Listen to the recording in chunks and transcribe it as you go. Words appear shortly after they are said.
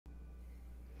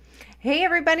Hey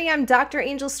everybody, I'm Dr.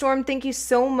 Angel Storm. Thank you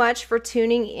so much for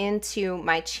tuning into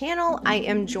my channel. I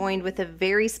am joined with a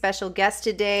very special guest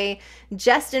today.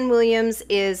 Jesston Williams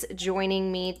is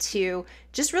joining me to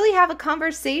just really have a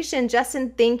conversation.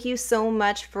 Jesston, thank you so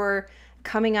much for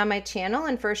coming on my channel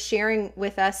and for sharing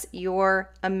with us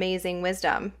your amazing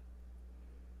wisdom.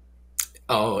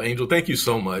 Oh, Angel, thank you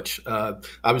so much.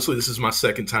 Obviously, this is my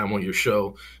second time on your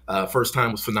show. First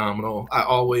time was phenomenal. I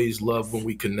always love when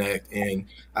we connect, and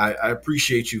I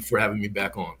appreciate you for having me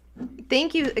back on.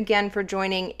 Thank you again for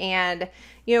joining. And,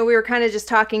 we were kind of just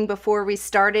talking before we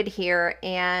started here,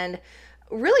 and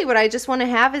really what I just want to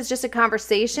have is just a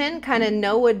conversation, kind of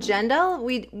no agenda.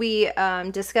 We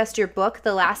discussed your book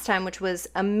the last time, which was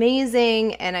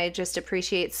amazing, and I just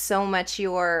appreciate so much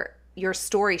your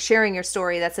story, sharing your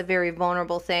story. That's a very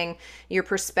vulnerable thing, your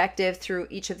perspective through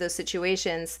each of those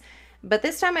situations. But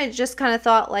this time I just kind of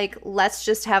thought, like, let's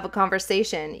just have a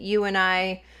conversation. You and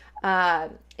I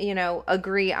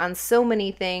agree on so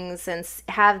many things and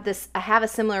have a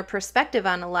similar perspective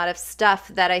on a lot of stuff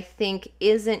that I think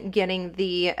isn't getting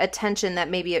the attention that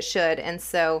maybe it should. And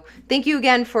so thank you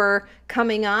again for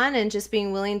coming on and just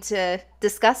being willing to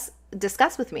discuss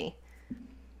with me.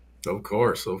 Of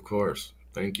course, of course.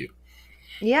 Thank you.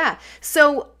 Yeah.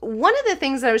 So one of the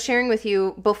things that I was sharing with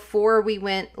you before we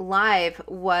went live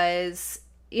was,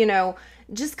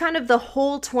 just kind of the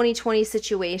whole 2020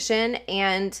 situation.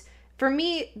 And for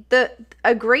me,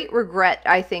 a great regret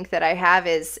I think that I have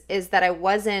is that I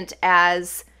wasn't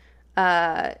as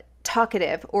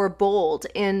talkative or bold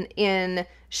in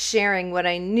sharing what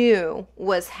I knew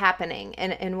was happening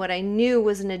and what I knew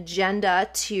was an agenda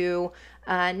to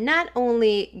not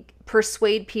only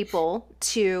persuade people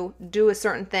to do a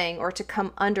certain thing or to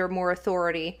come under more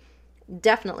authority,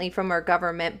 definitely from our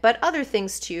government, but other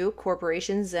things too,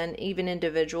 corporations and even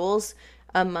individuals,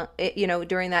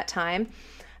 during that time.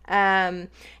 And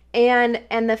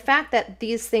the fact that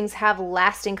these things have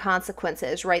lasting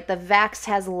consequences, right? The vax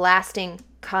has lasting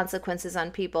consequences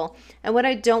on people. And what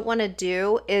I don't want to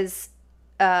do is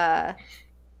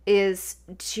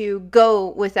to go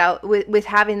with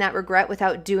having that regret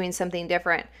without doing something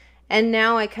different. And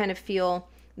now I kind of feel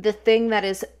the thing that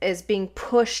is being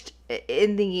pushed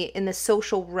in the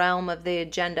social realm of the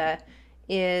agenda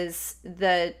is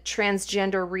the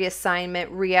transgender reassignment,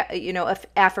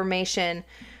 affirmation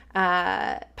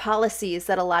policies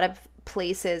that a lot of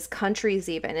places, countries,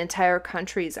 even entire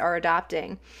countries are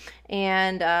adopting,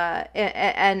 and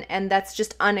that's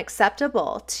just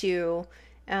unacceptable to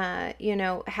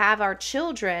have our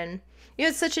children.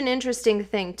 It's such an interesting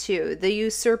thing too. The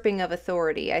usurping of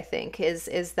authority, I think,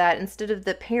 is that instead of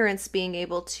the parents being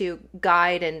able to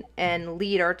guide and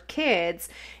lead our kids,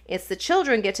 it's the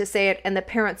children get to say it, and the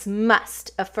parents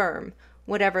must affirm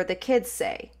whatever the kids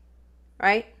say,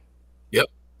 right? Yep,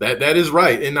 that is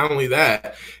right. And not only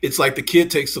that, it's like the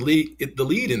kid takes the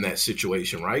lead in that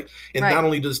situation, right? And Right. not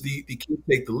only does the kid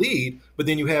take the lead, but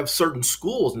then you have certain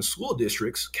schools and school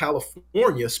districts,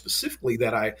 California specifically,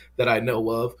 that I know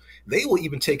of, they will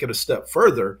even take it a step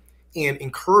further and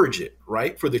encourage it,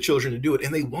 right, for the children to do it,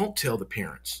 and they won't tell the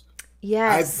parents. I've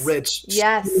Yes. read so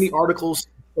Yes. many articles,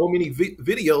 so many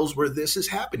videos where this is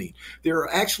happening. There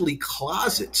are actually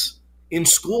closets in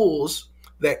schools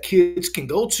that kids can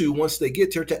go to once they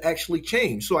get there to actually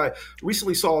change. So I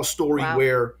recently saw a story Wow.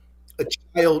 where a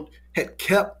child had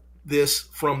kept this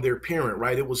from their parent,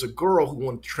 right? It was a girl who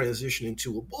wanted to transition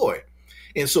into a boy.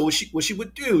 And so what she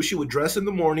would do, she would dress in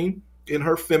the morning in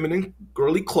her feminine,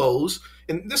 girly clothes.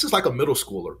 And this is like a middle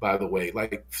schooler, by the way,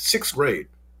 like sixth grade.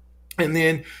 And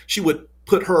then she would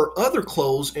put her other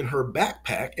clothes in her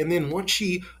backpack. And then once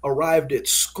she arrived at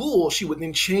school, she would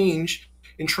then change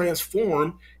and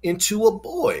transform into a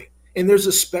boy. And there's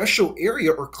a special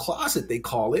area or closet, they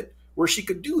call it, where she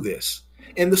could do this.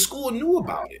 And the school knew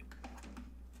about it.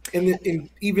 And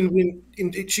even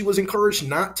when she was encouraged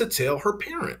not to tell her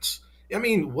parents. I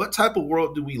mean, what type of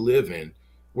world do we live in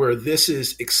where this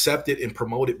is accepted and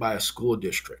promoted by a school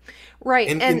district? Right.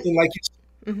 And like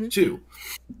you Mhm. said, too,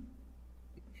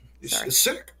 Sorry. it's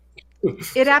sick. It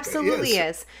Okay, absolutely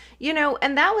yes. is.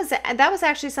 And that was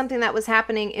actually something that was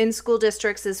happening in school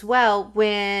districts as well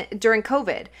when during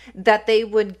COVID, that they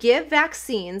would give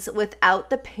vaccines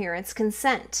without the parents'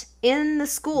 consent in the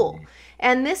school.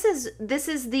 And this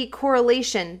is the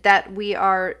correlation that we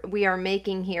are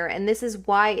making here, and this is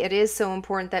why it is so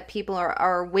important that people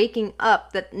are waking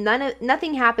up, that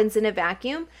nothing happens in a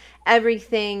vacuum.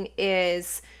 Everything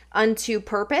is unto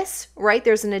purpose, right?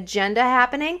 There's an agenda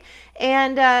happening.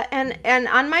 And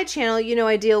on my channel,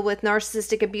 I deal with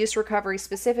narcissistic abuse recovery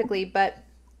specifically, but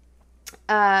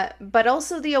but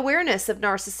also the awareness of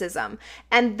narcissism.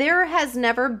 And there has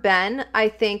never been, I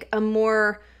think, a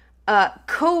more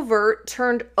covert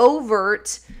turned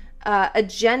overt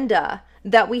agenda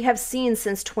that we have seen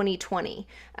since 2020.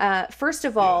 First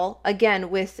of Yeah. all, again,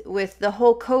 with the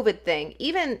whole COVID thing,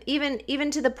 even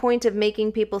to the point of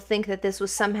making people think that this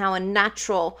was somehow a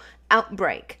natural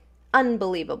outbreak.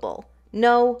 Unbelievable.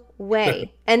 No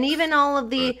way. And even all of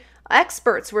Right. the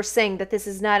experts were saying that this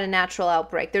is not a natural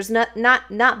outbreak. There's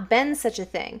not been such a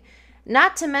thing.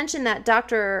 Not to mention that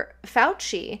Dr.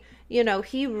 Fauci,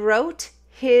 he wrote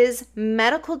his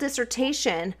medical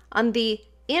dissertation on the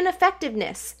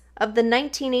ineffectiveness of the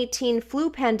 1918 flu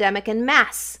pandemic and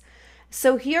masks.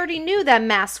 So he already knew that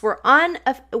masks were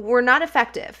not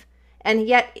effective. And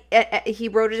yet he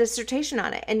wrote a dissertation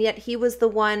on it. And yet he was the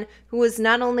one who was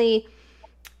not only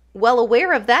well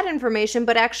aware of that information,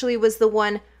 but actually was the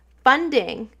one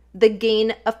funding the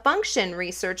gain of function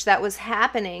research that was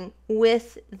happening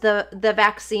with the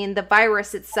vaccine, the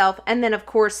virus itself, and then of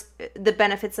course the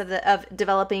benefits of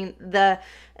developing the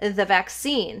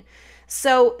vaccine.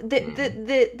 So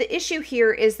the issue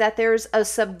here is that there's a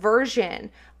subversion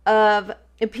of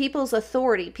people's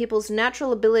authority, people's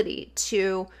natural ability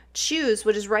to choose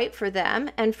what is right for them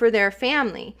and for their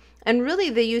family. And really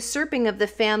the usurping of the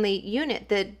family unit,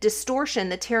 the distortion,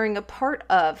 the tearing apart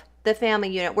of the family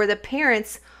unit, where the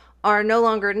parents are no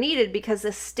longer needed because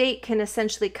the state can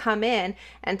essentially come in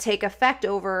and take effect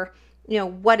over,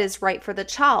 what is right for the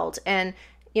child. And,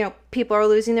 people are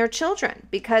losing their children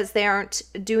because they aren't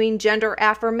doing gender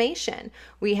affirmation.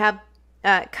 We have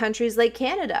countries like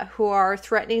Canada who are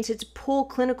threatening to pull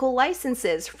clinical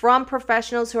licenses from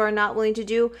professionals who are not willing to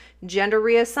do gender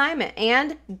reassignment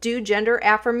and do gender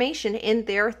affirmation in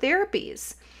their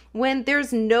therapies when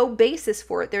there's no basis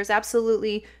for it. There's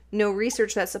absolutely no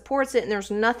research that supports it, and there's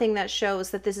nothing that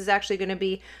shows that this is actually going to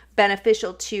be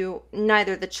beneficial to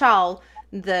neither the child,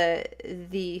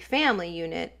 the family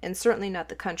unit, and certainly not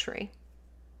the country.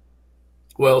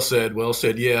 Well said. Well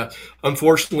said. Yeah.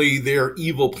 Unfortunately, their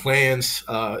evil plans,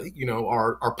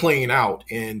 are playing out,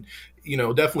 and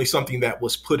definitely something that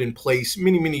was put in place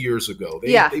many, many years ago.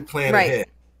 They Yeah, they plan right. ahead.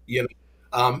 You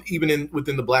know, even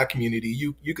within the Black community,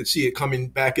 you could see it coming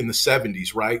back in the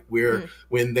 '70s, right? Where Mm.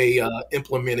 when they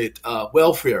implemented the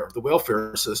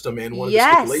welfare system, and one of the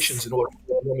Yes. stipulations in order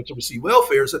for a woman to receive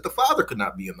welfare is that the father could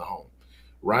not be in the home,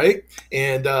 right?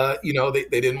 And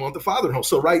they didn't want the father home.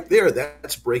 So right there,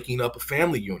 that's breaking up a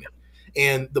family unit.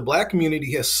 And the Black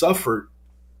community has suffered,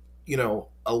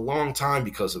 a long time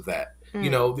because of that.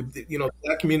 Mm. The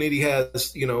Black community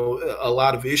has, a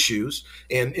lot of issues,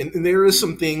 and there is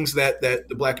some things that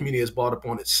the Black community has brought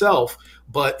upon itself,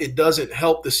 but it doesn't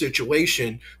help the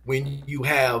situation when you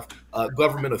have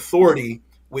government authority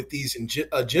with these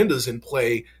agendas in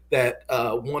play that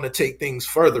want to take things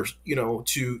further,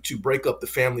 to break up the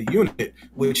family unit,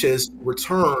 which has in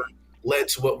return led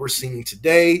to what we're seeing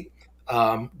today,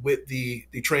 with the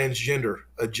transgender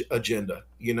agenda,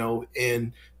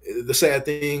 and the sad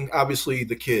thing, obviously,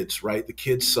 the kids, right? The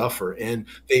kids suffer, and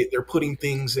they're putting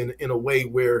things in a way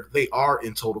where they are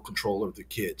in total control of the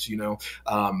kids.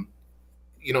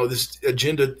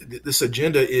 This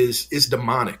agenda is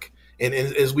demonic, and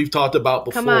as we've talked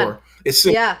about Come on. before, it's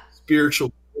simply Yeah.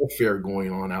 spiritual warfare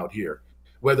going on out here.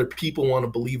 Whether people want to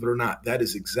believe it or not, that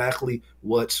is exactly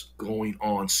what's going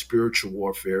on. Spiritual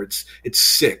warfare. It's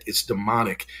sick. It's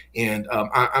demonic, and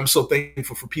I'm so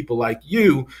thankful for people like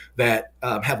you that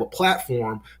have a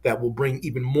platform that will bring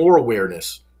even more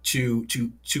awareness to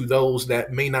those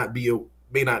that may not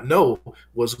know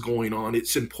what's going on.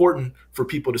 It's important for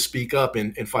people to speak up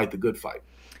and fight the good fight.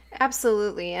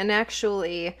 Absolutely. And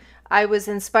actually, I was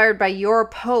inspired by your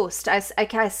post. I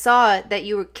saw that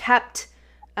you were kept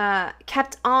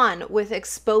on with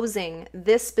exposing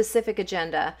this specific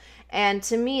agenda. And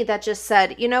to me, that just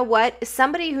said, you know what?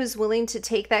 Somebody who's willing to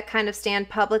take that kind of stand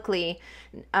publicly,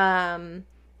 knowing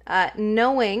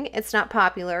it's not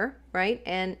popular, right?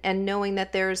 And knowing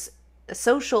that there's a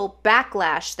social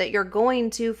backlash that you're going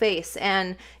to face.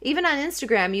 And even on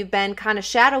Instagram, you've been kind of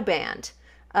shadow banned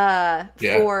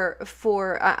Yeah.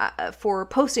 for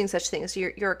posting such things.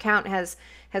 Your account has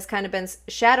kind of been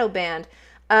shadow banned.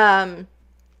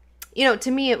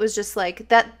 To me, it was just like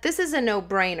that. This is a no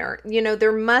brainer.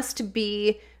 There must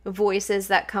be voices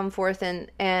that come forth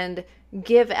and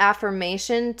give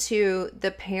affirmation to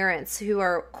the parents who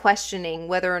are questioning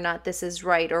whether or not this is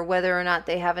right or whether or not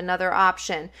they have another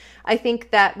option. I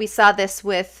think that we saw this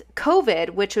with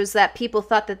COVID, which was that people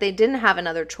thought that they didn't have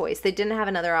another choice. They didn't have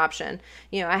another option.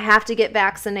 I have to get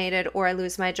vaccinated or I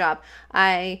lose my job.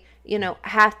 I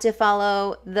have to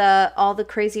follow all the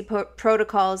crazy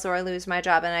protocols or I lose my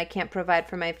job and I can't provide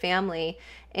for my family.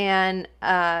 And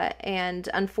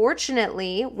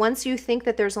unfortunately, once you think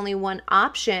that there's only one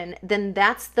option, then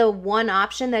that's the one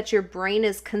option that your brain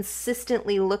is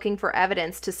consistently looking for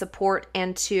evidence to support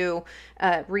and to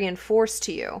reinforce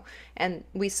to you. And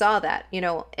we saw that,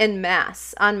 en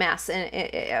masse,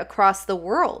 across the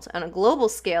world on a global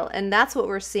scale. And that's what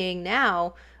we're seeing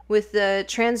now with the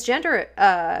transgender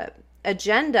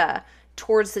agenda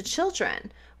towards the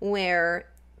children, where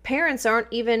parents aren't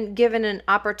even given an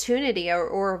opportunity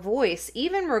or a voice,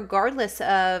 even regardless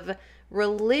of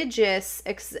religious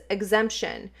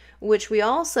exemption, which we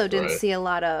also didn't Right. see a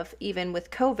lot of even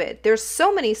with COVID. There's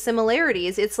so many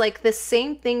similarities. It's like the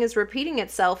same thing is repeating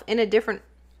itself in a different,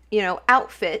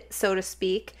 outfit, so to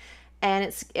speak.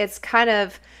 And it's kind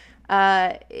of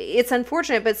it's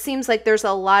unfortunate, but it seems like there's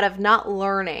a lot of not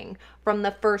learning from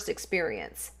the first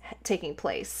experience taking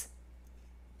place.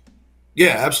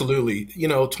 Yeah, absolutely.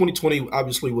 2020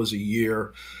 obviously was a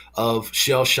year of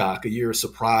shell shock, a year of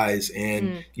surprise,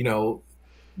 and Mm.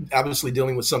 obviously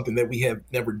dealing with something that we have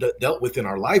never dealt with in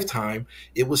our lifetime.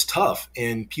 It was tough,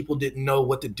 and people didn't know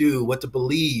what to do, what to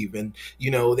believe, and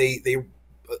they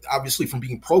obviously, from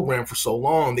being programmed for so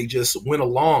long, they just went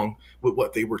along with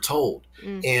what they were told,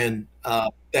 Mm. and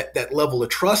that level of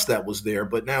trust that was there.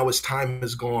 But now, as time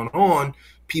has gone on,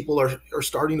 people are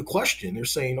starting to question. They're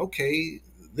saying, okay,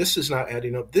 this is not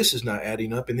adding up, this is not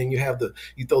adding up. And then you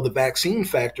throw the vaccine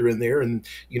factor in there, and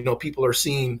people are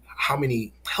seeing how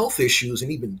many health issues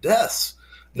and even deaths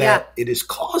Yeah. that it is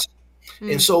causing.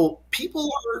 And Mm. so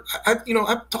people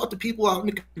I've talked to people out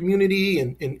in the community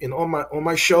and on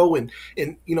my show, and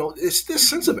it's this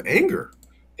sense of anger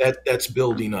that's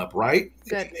building up, right?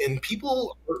 Good. And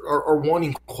people are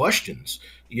wanting questions,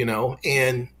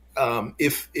 and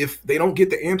if they don't get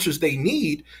the answers they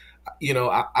need,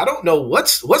 I don't know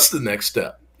what's the next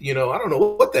step. I don't know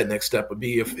what that next step would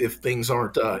be if things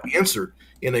aren't answered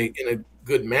in a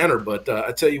good manner. But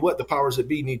I tell you what, the powers that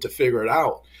be need to figure it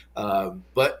out.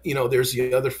 But there's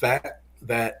the other fact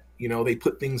that they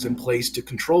put things in place to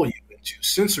control you and to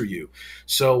censor you.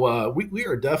 So we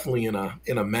are definitely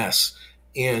in a mess.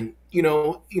 And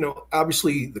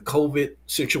obviously the COVID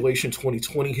situation,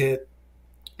 2020 hit,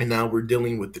 and now we're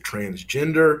dealing with the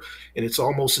transgender, and it's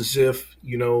almost as if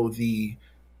the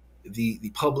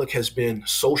public has been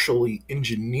socially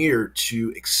engineered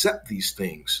to accept these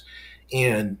things.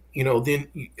 And then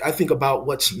I think about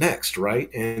what's next, right?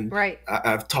 And Right.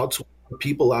 I've talked to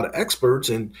people, a lot of experts,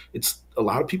 and it's a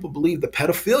lot of people believe that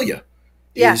pedophilia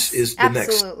is Yes, is the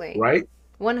next, absolutely. right?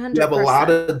 You have a lot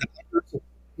 100%. of doctors,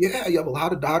 yeah, you have a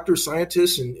lot of doctors,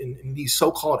 scientists, and these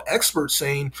so-called experts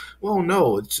saying, "Well,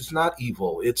 no, it's not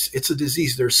evil. It's a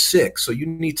disease. They're sick, so you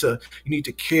need to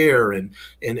care and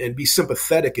be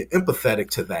sympathetic and empathetic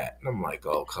to that." And I'm like,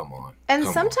 "Oh, come on, And come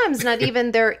on." sometimes not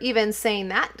even they're even saying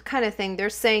that kind of thing.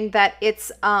 They're saying that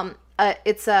it's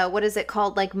a what is it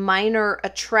called, like minor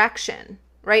attraction,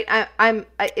 right? Yeah. I'm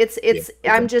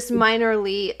Okay. just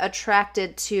minorly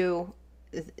attracted to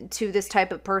this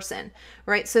type of person,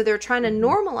 right? So they're trying to Mhm.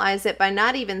 normalize it by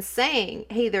not even saying,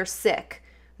 "Hey, they're sick,"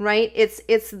 right? It's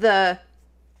the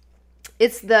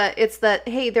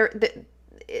hey,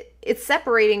 it's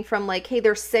separating from like, "Hey,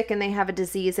 they're sick and they have a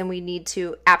disease and we need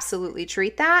to absolutely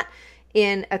treat that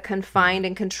in a confined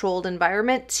and controlled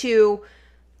environment," to,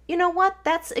 you know what,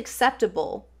 that's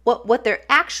acceptable. What they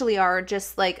actually are,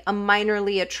 just like a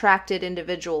minorly attracted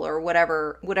individual, or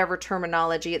whatever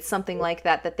terminology, it's something like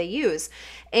that they use.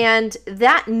 And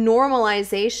that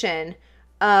normalization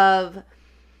of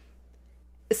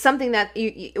something that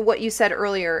what you said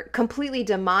earlier, completely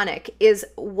demonic, is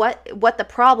what the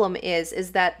problem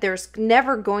is that there's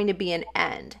never going to be an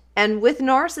end. And with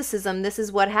narcissism, this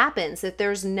is what happens, that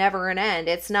there's never an end.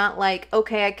 It's not like,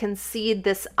 okay, I concede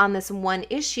this on this one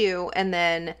issue and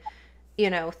then,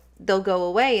 they'll go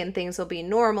away and things will be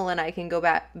normal and I can go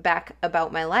back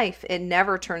about my life. It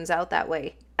never turns out that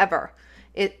way, ever.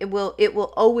 It will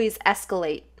always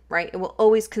escalate, right? It will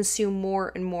always consume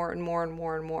more and more and more and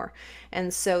more and more.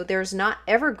 And so there's not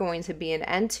ever going to be an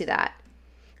end to that.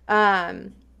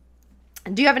 Um,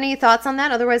 do you have any thoughts on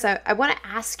that? Otherwise, I want to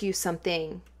ask you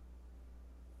something.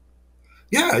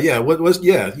 Yeah, yeah. What was?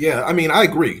 Yeah, yeah. I mean, I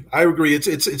agree. I agree.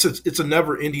 It's a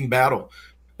never ending battle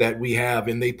that we have,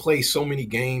 and they play so many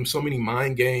games, so many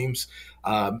mind games.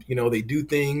 They do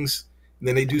things, and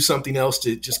then they do something else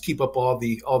to just keep up all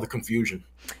the confusion.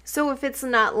 So if it's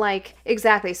not like,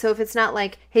 exactly. So if it's not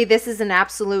like, hey, this is an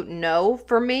absolute no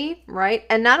for me, right?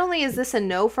 And not only is this a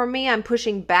no for me, I'm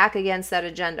pushing back against that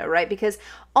agenda, right? Because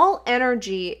all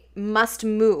energy must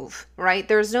move, right?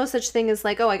 There's no such thing as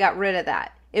like, oh, I got rid of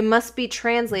that. It must be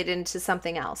translated into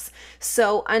something else.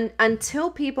 So until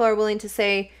people are willing to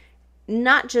say,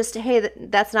 not just, hey,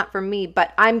 that's not for me,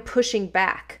 but I'm pushing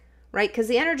back, right? Because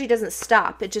the energy doesn't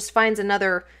stop. It just finds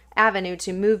another avenue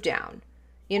to move down.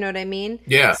 You know what I mean?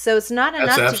 Yeah, So it's not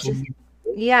that's enough to just, absolutely.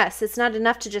 yes, it's not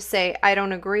enough to just say, I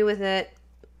don't agree with it.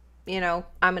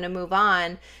 I'm going to move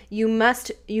on. You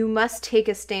must take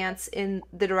a stance in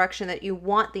the direction that you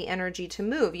want the energy to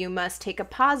move. You must take a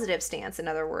positive stance, in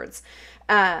other words.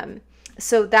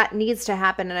 So that needs to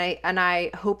happen, and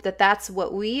I hope that that's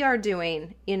what we are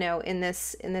doing, in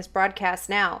this broadcast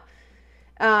now.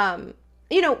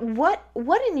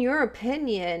 What in your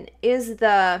opinion is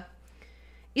the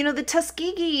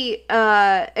Tuskegee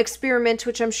experiment,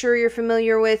 which I'm sure you're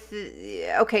familiar with.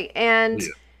 Okay, and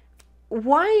Yeah,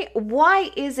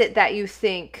 why is it that you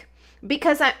think?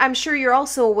 Because I'm sure you're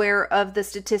also aware of the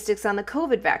statistics on the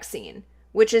COVID vaccine,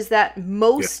 which is that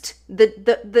yeah.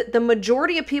 the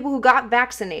majority of people who got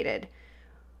vaccinated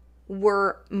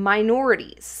were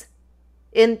minorities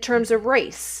in terms of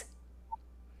race.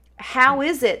 How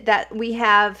is it that we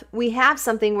have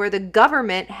something where the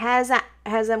government has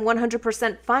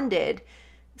 100% funded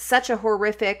such a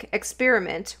horrific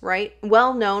experiment, right?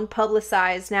 Well known,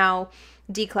 publicized, now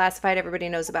declassified, everybody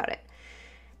knows about it.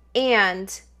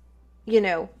 And, you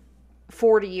know,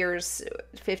 40 years,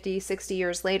 50, 60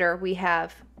 years later, we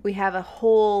have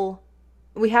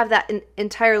that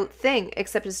entire thing,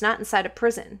 except it's not inside a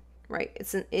prison, right?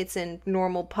 It's in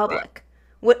normal Right. public.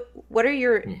 What are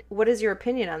your Hmm. what is your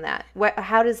opinion on that?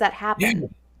 How does that Yeah, happen?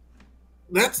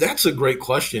 that's a great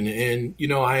question, and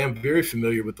I am very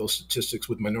familiar with those statistics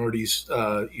with minorities,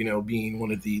 being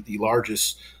one of the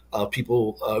largest group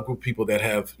of people that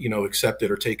have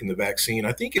accepted or taken the vaccine.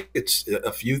 I think it's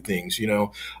a few things.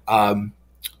 Um,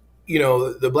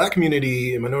 the Black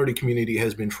community and minority community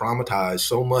has been traumatized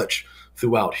so much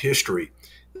throughout history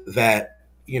that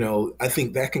I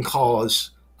think that can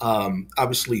cause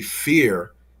obviously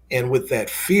fear, and with that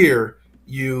fear,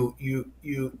 you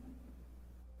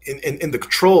in the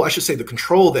control, I should say, the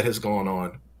control that has gone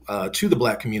on to the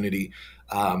Black community,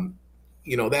 um,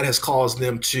 that has caused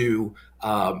them to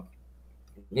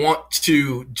want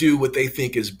to do what they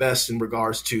think is best in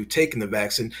regards to taking the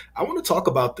vaccine. I want to talk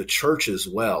about the church as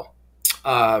well.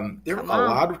 There are Come a on.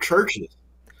 lot of churches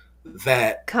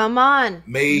that Come on.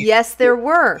 made Yes, there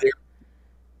were. their,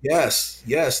 yes,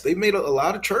 yes, they made a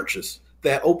lot of churches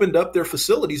that opened up their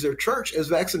facilities, their church, as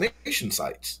vaccination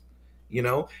sites.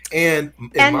 And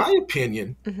And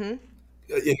mhm.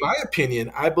 in my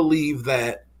opinion, I believe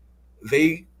that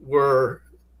they were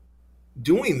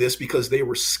doing this because they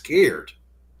were scared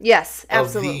Yes, of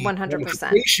absolute the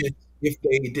 100%. ramifications if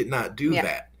they did not do Yep.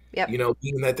 that. Yep.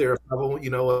 Being that they're a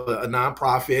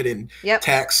nonprofit and Yep.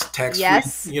 tax free.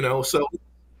 Yes. So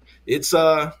it's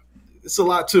it's a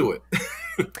lot to it.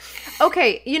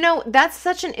 Okay, that's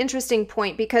such an interesting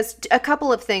point because a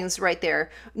couple of things right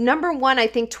there. Number one, I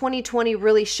think 2020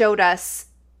 really showed us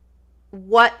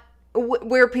what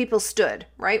where people stood,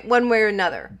 right? One way or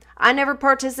another. I never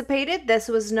participated. This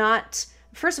was not.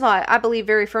 First of all, I believe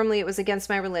very firmly it was against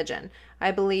my religion.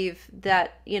 I believe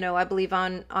that, I believe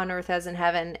on earth as in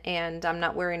heaven, and I'm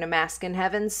not wearing a mask in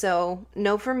heaven, so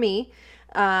no for me.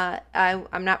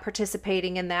 I'm not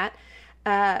participating in that.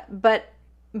 But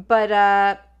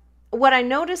what I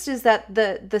noticed is that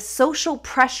the social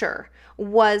pressure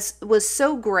was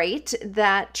so great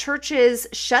that churches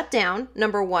shut down.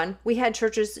 Number one, we had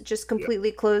churches just Yeah,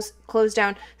 completely closed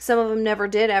down. Some of them never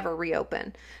did ever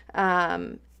reopen,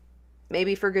 um,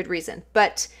 maybe for good reason.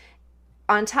 But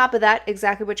on top of that,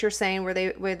 exactly what you're saying,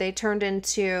 where they turned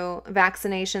into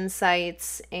vaccination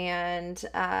sites and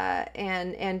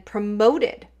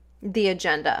promoted the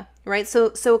agenda, right?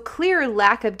 So a clear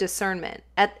lack of discernment.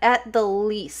 At the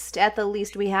least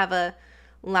we have a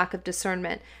lack of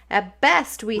discernment. At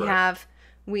best right.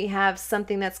 we have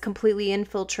something that's completely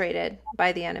infiltrated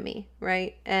by the enemy,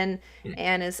 right? Hmm.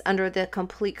 And is under the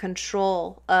complete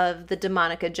control of the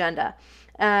demonic agenda.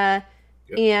 Uh,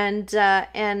 Yeah,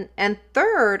 and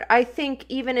third, I think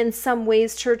even in some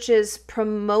ways churches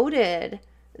promoted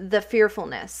the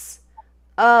fearfulness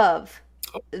of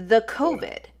the yeah.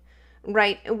 COVID,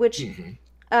 right? Which Hmm.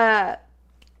 uh,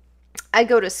 I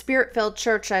go to Spirit-filled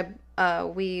church.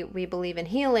 We believe in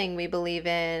healing. We believe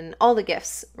in all the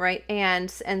gifts, right?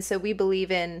 And so we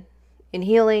believe in In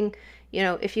healing,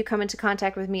 if you come into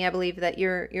contact with me, I believe that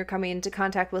you're coming into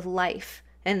contact with life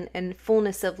and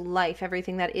fullness of life,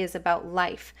 everything that is about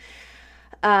life.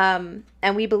 And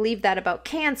we believe that about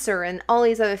cancer and all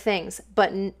these other things.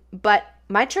 But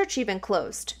my church even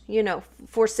closed.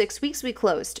 For 6 weeks we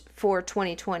closed for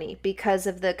 2020 because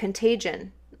of the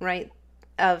contagion, right,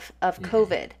 of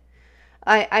COVID.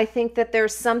 I think that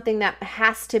there's something that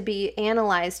has to be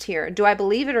analyzed here. Do I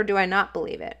believe it or do I not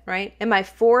believe it, right? Am I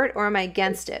for it or am I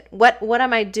against it? What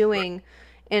am I doing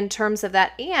in terms of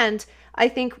that? And I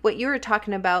think what you were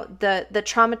talking about, the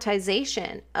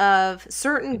traumatization of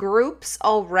certain groups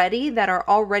already that are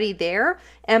already there,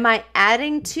 am I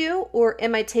adding to or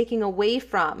am I taking away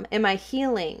from? Am I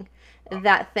healing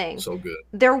that thing? So good.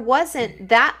 There wasn't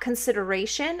that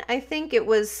consideration. I think it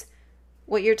was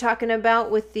what you're talking about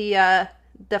with the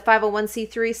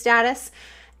 501c3 status.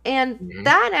 And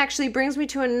that actually brings me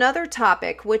to another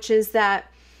topic, which is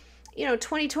that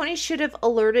 2020 should have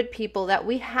alerted people that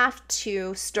we have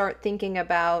to start thinking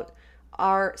about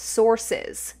our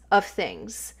sources of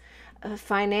things,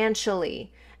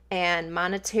 financially and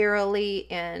monetarily,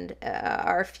 and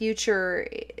our future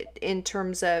in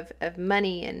terms of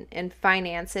money and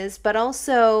finances, but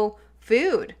also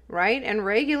food, right? And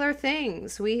regular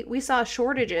things. We saw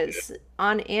shortages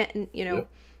on,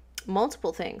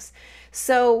 multiple things.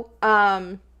 So,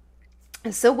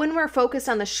 so when we're focused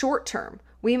on the short term,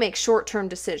 we make short-term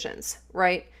decisions,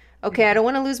 right? Okay, I don't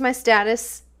want to lose my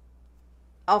status.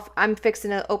 I'm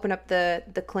fixing to open up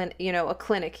the clinic, a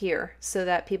clinic here so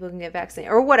that people can get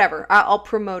vaccinated or whatever. I'll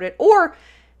promote it, or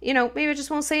maybe I just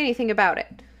won't say anything about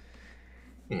it.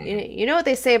 You know what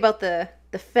they say about the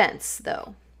fence,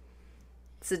 though?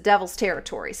 It's the devil's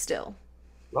territory still.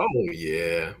 Oh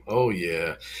yeah. Oh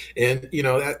yeah. And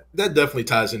that definitely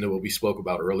ties into what we spoke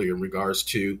about earlier in regards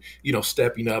to,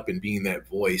 stepping up and being that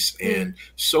voice. And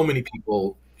so many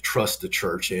people trust the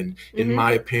church. And in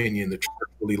my opinion, the church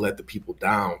really let the people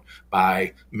down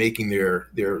by making their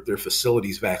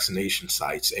facilities vaccination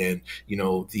sites. And,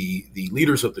 the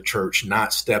leaders of the church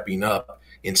not stepping up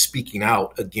and speaking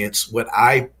out against what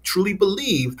I truly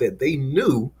believe that they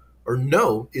knew or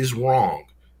know is wrong.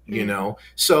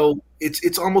 So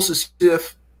it's almost as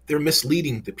if they're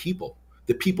misleading the people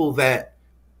that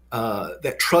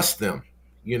trust them.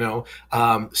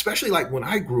 Especially like when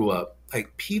I grew up,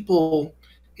 like people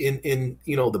in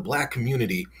the Black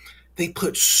community, they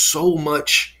put so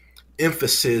much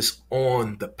emphasis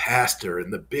on the pastor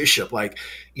and the bishop, like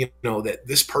that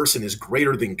this person is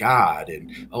greater than God,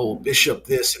 and bishop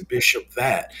this and bishop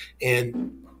that,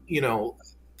 and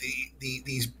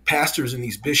these pastors and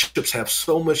these bishops have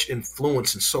so much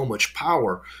influence and so much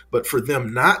power, but for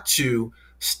them not to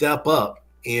step up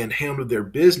and handle their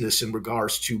business in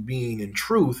regards to being in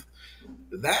truth,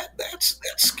 that's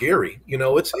scary.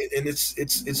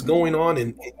 It's going on,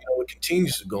 and it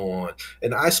continues to go on.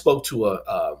 And I spoke to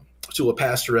a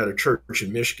pastor at a church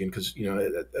in Michigan, because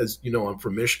as you know, I'm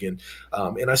from Michigan,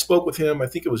 and I spoke with him. I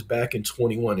think it was back in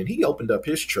 21, and he opened up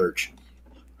his church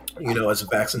as a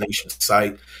vaccination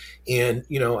site. And,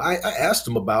 I asked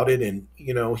him about it, and,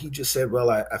 he just said, well,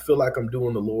 I feel like I'm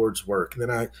doing the Lord's work.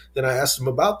 And then I asked him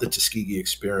about the Tuskegee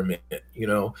experiment.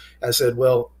 I said,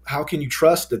 well, how can you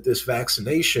trust that this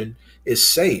vaccination is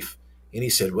safe? And he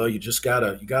said, well, you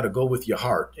gotta go with your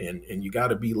heart, and you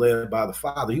gotta be led by the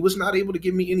Father. He was not able to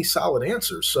give me any solid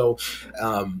answers. So,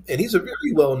 and he's a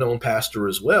very well-known pastor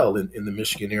as well in the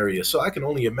Michigan area. So I can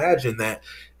only imagine that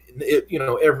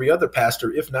every other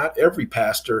pastor, if not every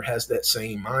pastor, has that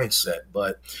same mindset.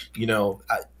 But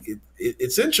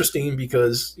it's interesting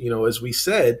because as we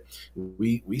said,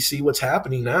 we see what's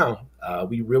happening now.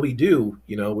 We really do.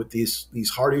 With these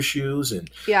heart issues and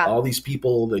all these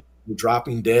people that are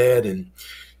dropping dead and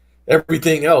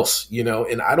everything else.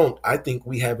 And I think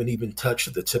we haven't even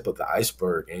touched the tip of the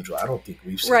iceberg, Angel. I don't think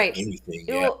we've seen anything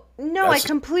yet. Well, no, I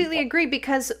completely agree,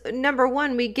 because number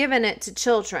one, we've given it to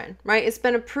children, right? It's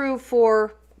been approved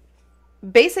for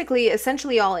basically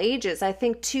essentially all ages. I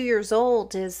think 2 years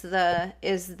old is the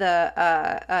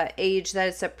age that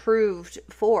it's approved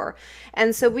for.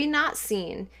 And so we've not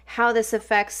seen how this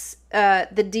affects the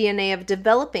DNA of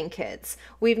developing kids.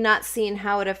 We've not seen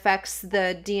how it affects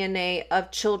the DNA of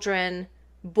children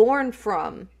born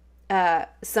from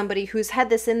somebody who's had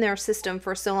this in their system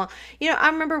for so long. I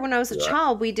remember when I was a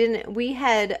child, we didn't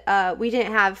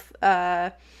have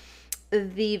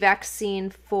the vaccine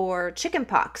for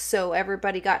chickenpox. So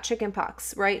everybody got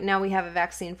chickenpox, right? Now we have a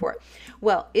vaccine for it.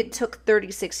 Well, it took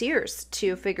 36 years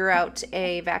to figure out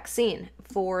a vaccine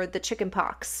for the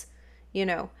chickenpox.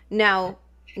 Now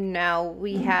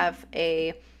we have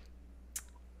a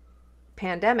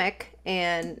pandemic,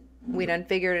 and We done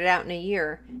figured it out in a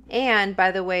year. And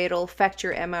by the way, it'll affect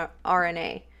your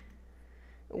mRNA,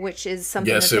 which is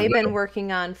something Yes, that it they've been will.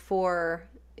 working on for,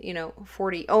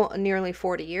 40, oh, nearly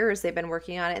 40 years they've been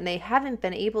working on it, and they haven't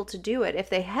been able to do it. If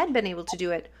they had been able to do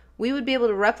it, we would be able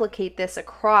to replicate this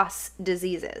across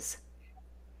diseases.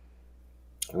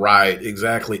 Right,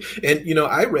 exactly. And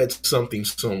I read something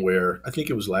somewhere, I think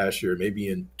it was last year, maybe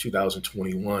in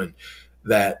 2021,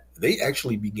 that they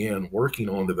actually began working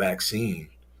on the vaccine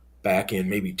back in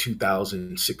maybe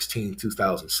 2016,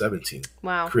 2017,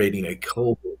 Wow. creating a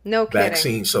COVID No kidding.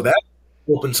 vaccine. So that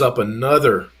opens up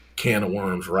another can of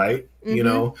worms, right?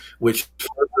 Mm-hmm. Which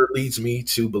further leads me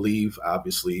to believe,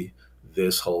 obviously,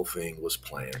 this whole thing was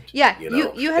planned, Yeah, you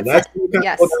had and said that's when you kind of go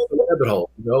yes. down the rabbit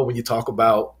hole, when you talk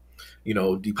about,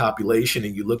 depopulation,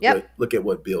 and you Yep. look at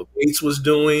what Bill Gates was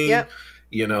doing, Yep.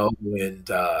 and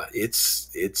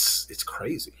it's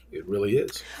crazy. It really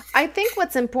is. I think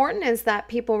what's important is that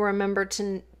people remember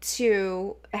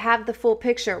to have the full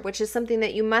picture, which is something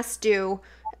that you must do,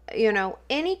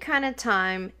 any kind of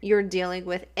time you're dealing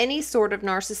with any sort of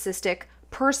narcissistic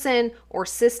person or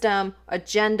system,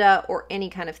 agenda, or any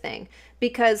kind of thing.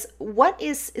 Because what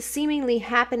is seemingly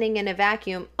happening in a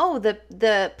vacuum? Oh,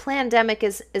 the pandemic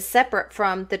is separate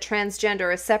from the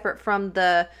transgender, is separate from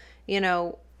the,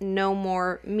 no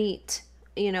more meat,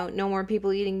 no more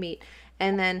people eating meat.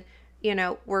 And then,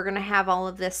 we're going to have all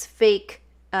of this fake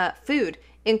food,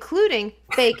 including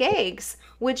fake eggs,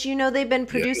 which, they've been Yeah.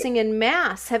 producing in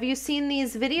mass. Have you seen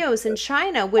these videos in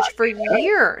China, which for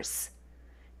years,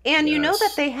 and you know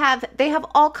that Yes. they have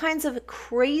all kinds of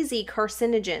crazy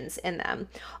carcinogens in them,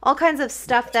 all kinds of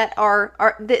stuff that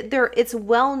are they're it's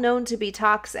well known to be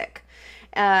toxic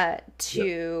Yeah.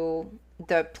 to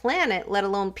the planet, let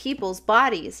alone people's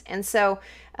bodies. And so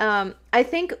I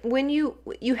think when you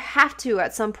have to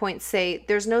at some point say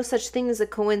there's no such thing as a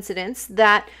coincidence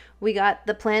that we got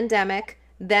the pandemic,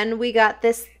 then we got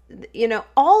this,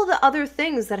 all the other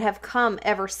things that have come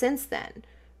ever since then,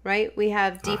 right? We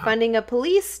have Uh-huh. defunding of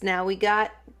police. Now we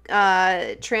got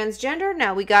transgender.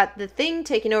 Now we got the thing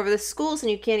taking over the schools,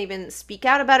 and you can't even speak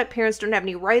out about it. Parents don't have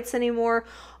any rights anymore.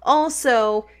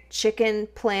 Also, chicken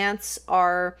farms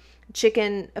are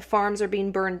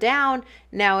being burned down.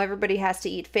 Now everybody has to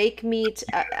eat fake meat.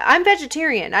 I'm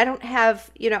vegetarian. I don't have,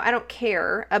 I don't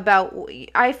care about,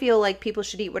 I feel like people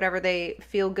should eat whatever they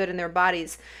feel good in their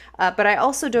bodies. But I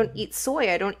also don't eat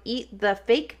soy. I don't eat the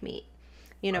fake meat.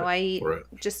 Right. I eat Right.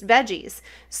 just veggies.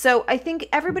 So I think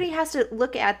everybody has to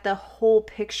look at the whole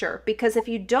picture, because if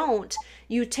you don't,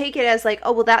 you take it as like,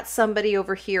 oh, well, that's somebody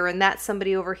over here and that's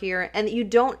somebody over here. And you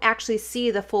don't actually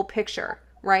see the full picture,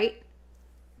 right?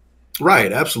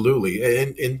 Right, absolutely,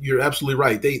 and you're absolutely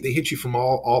right. They hit you from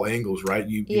all angles, right?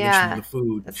 You mentioned Yeah, the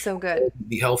food, that's so good.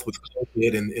 the health with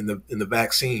COVID, and in the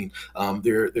vaccine.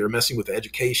 They're messing with the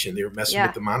education. They're messing with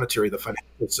Yeah. the monetary, the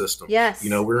financial system. Yes.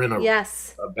 We're in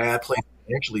Yes. a bad place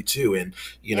financially too, and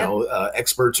Yep.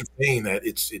 experts are saying that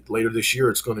later this year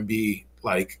it's going to be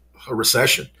like a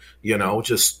recession.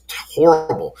 Just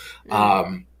horrible.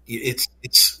 Mm.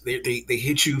 They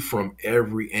hit you from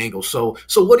every angle. So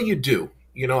what do you do?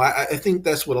 I think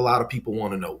that's what a lot of people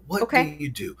want to know. What do Okay. you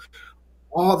do?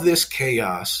 All this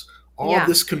chaos, all Yeah.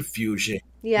 this confusion.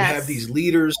 You have Yes. these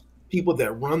leaders, people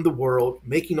that run the world,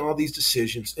 making all these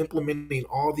decisions, implementing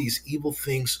all these evil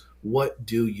things. What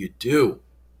do you do?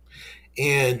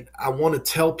 And I want to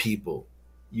tell people,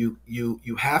 you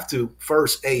have to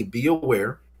first be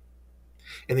aware,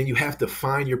 and then you have to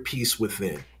find your peace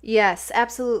within, Yes,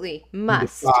 absolutely. through the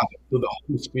Must. Father, through the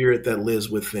Holy Spirit that lives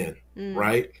within, Mm.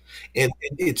 right? And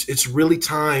it's really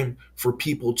time for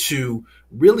people to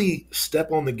really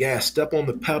step on the gas, step on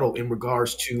the pedal in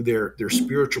regards to their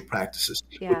spiritual practices,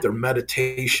 with Yeah. their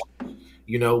meditation,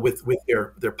 with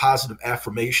their positive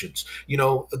affirmations.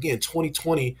 Again,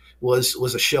 2020 was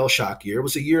a shell shock year. It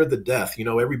was a year of the death.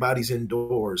 Everybody's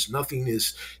indoors. Nothing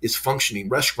is functioning.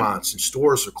 Restaurants and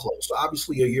stores are closed. So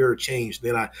obviously, a year of change.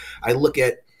 Then I look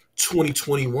at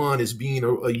 2021 as being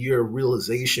a year of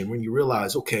realization, when you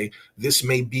realize, okay, this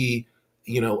may be,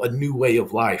 a new way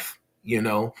of life.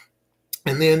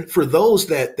 And then for those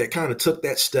that kind of took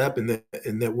that step, and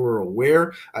that were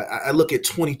aware, I look at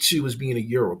 22 as being a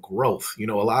year of growth. A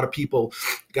lot of people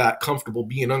got comfortable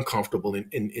being uncomfortable,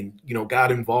 and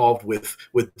got involved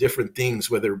with different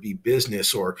things, whether it be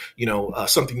business or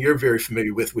something you're very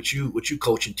familiar with, which you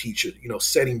coach and teach.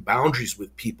 Setting boundaries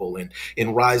with people,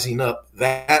 and rising up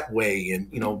that way,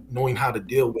 and knowing how to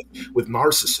deal with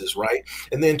narcissists, right?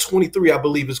 And then 23, I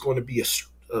believe, is going to be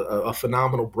a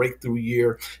phenomenal breakthrough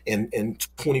year, and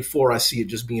 24 I see it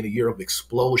just being a year of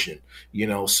explosion.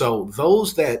 So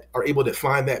those that are able to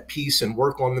find that peace and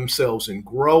work on themselves and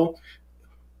grow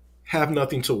have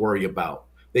nothing to worry about.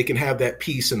 They can have that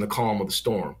peace in the calm of the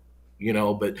storm.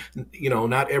 But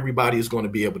not everybody is going to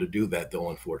be able to do that, though,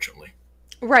 unfortunately.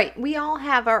 Right. We all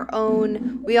have our own,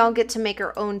 we all get to make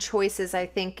our own choices, I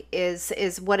think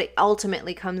is what it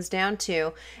ultimately comes down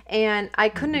to. And I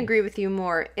couldn't Mm-hmm. agree with you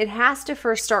more. It has to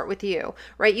first start with you,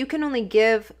 right? You can only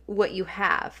give what you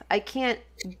have. I can't,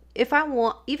 if I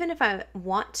want, even if I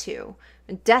want to,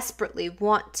 desperately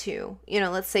want to,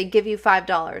 let's say give you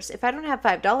 $5. If I don't have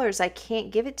 $5, I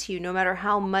can't give it to you no matter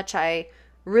how much I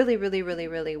really, really, really,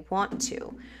 really want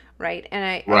to, right? And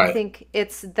I Right. think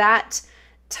it's that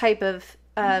type of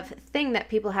thing that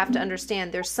people have to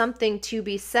understand. There's something to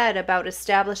be said about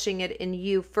establishing it in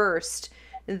you first.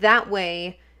 That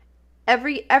way,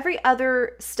 every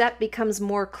other step becomes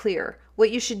more clear. What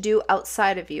you should do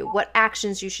outside of you, what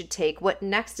actions you should take, what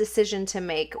next decision to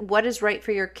make, what is right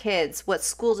for your kids, what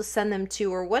school to send them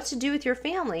to, or what to do with your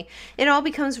family. It all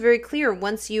becomes very clear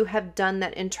once you have done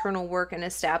that internal work and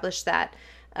established that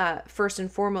first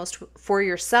and foremost for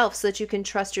yourself, so that you can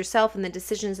trust yourself and the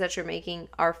decisions that you're making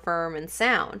are firm and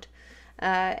sound.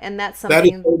 And that's That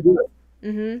is something. so good.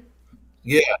 Mm-hmm.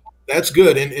 Yeah, that's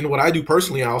good. And what I do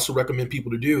personally, I also recommend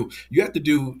people to do. You have to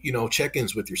do,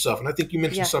 check-ins with yourself. And I think you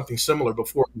mentioned Yeah. something similar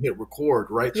before you hit record,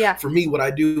 right? Yeah. For me, what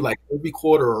I do like every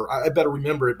quarter, or I better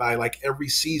remember it by like every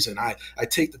season, I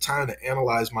take the time to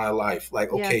analyze my life.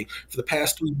 Like, Yeah. okay, for the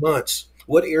past 3 months,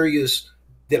 what areas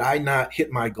did I not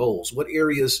hit my goals? What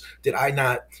areas did I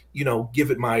not,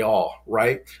 give it my all,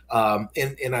 right?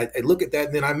 And I look at that,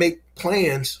 and then I make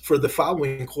plans for the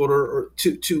following quarter or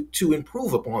to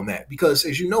improve upon that, because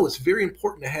as you know, it's very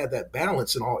important to have that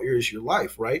balance in all areas of your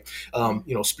life, right?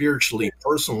 Spiritually,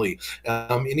 personally,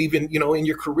 and even in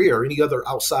your career, any other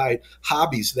outside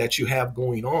hobbies that you have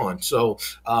going on. So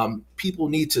people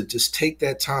need to just take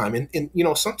that time, and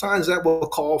sometimes that will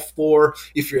call for,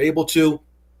 if you're able to,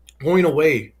 going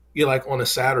away, like on a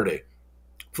Saturday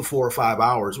for 4 or 5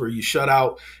 hours, where you shut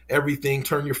out everything,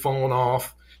 turn your phone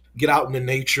off, get out in the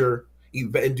nature,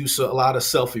 and do a lot of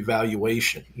self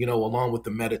evaluation, along with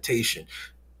the meditation.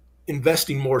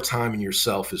 Investing more time in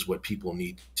yourself is what people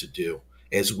need to do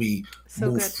as we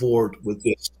So move good. forward with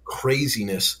this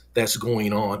craziness that's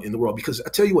going on in the world. Because I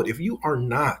tell you what, if you are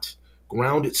not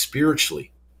grounded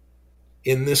spiritually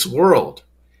in this world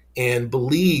and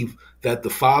believe that the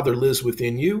Father lives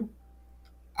within you,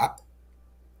 I,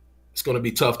 it's going to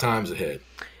be tough times ahead.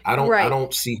 I Right.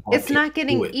 don't see how It's people not do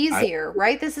getting it. easier,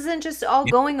 right? This isn't just all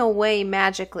going away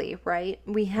magically, right?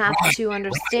 We have Right, to right.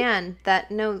 understand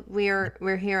that no,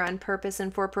 we're here on purpose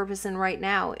and for purpose, and right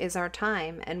now is our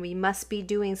time, and we must be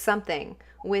doing something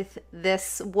with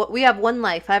this. What we have, one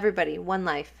life, everybody, one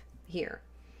life here.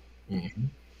 Mhm.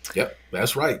 Yep,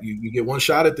 that's right. You get one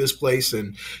shot at this place,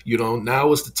 and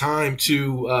now is the time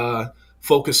to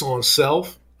focus on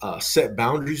self, set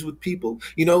boundaries with people.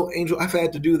 Angel, I've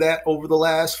had to do that over the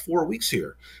last 4 weeks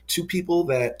here. Two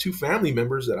family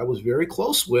members that I was very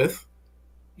close with.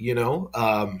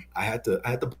 I had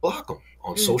to block them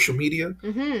on Mm. social media,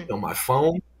 Mm-hmm. on my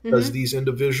phone, because Mm-hmm. these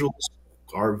individuals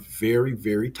are very,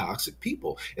 very toxic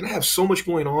people, and I have so much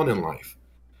going on in life,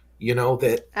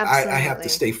 that I have to Absolutely.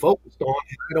 stay focused on,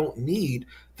 and I don't need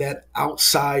that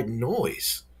outside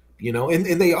noise.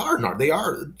 And they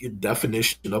are a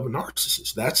definition of a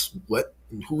narcissist. That's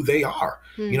who they are.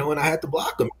 Hmm. And I had to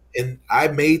block them. And I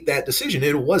made that decision.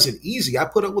 It wasn't easy. I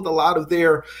put up with a lot of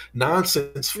their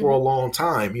nonsense for a Mm-hmm. long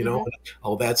time. Mm-hmm.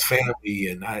 Oh, that's family,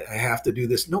 and I have to do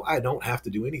this. No, I don't have to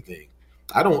do anything.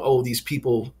 I don't owe these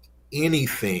people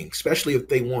anything, especially if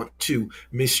they want to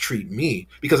mistreat me,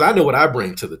 because I know what I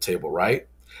bring to the table, right?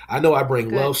 I know I bring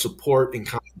Good. love, support, and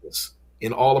kindness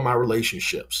in all of my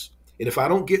relationships. And if I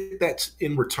don't get that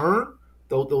in return,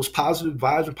 those positive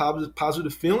vibes and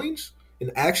positive feelings and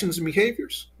actions and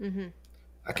behaviors, Mm-hmm.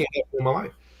 I can't have it in my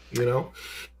life, you know?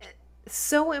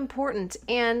 So important.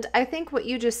 And I think what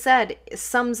you just said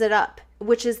sums it up,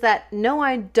 which is that no,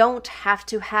 I don't have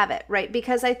to have it, right?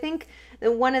 Because I think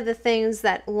that one of the things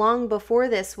that long before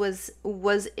this was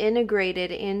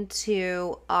integrated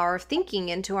into our thinking,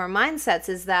 into our mindsets,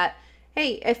 is that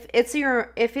hey, if it's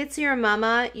your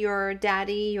mama, your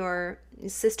daddy, your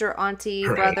sister, auntie,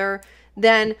 Right. brother,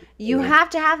 then you Right. have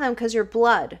to have them because you're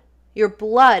blood,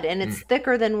 and it's Mm.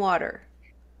 thicker than water,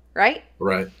 right?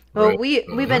 Right. Well, Right. we've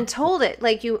Uh-huh. been told it,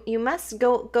 like you must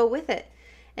go with it.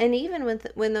 And even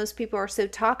when those people are so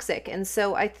toxic. And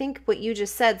so I think what you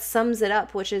just said sums it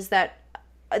up, which is that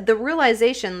the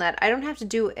realization that I don't have to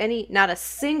do not a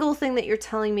single thing that you're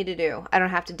telling me to do. I don't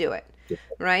have to do it,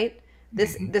 right?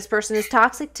 Mhm. This person is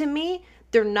toxic to me.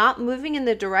 They're not moving in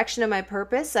the direction of my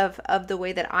purpose of the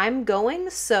way that I'm going.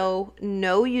 So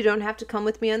no, you don't have to come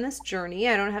with me on this journey.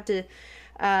 I don't have to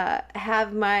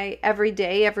have my every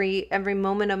day, every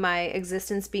moment of my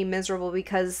existence be miserable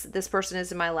because this person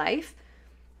is in my life.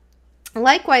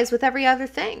 Likewise with every other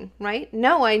thing, right?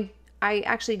 No, I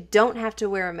actually don't have to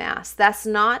wear a mask. That's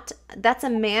a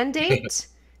mandate.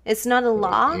 It's not a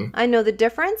law. Mhm. I know the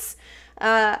difference.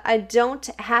 I don't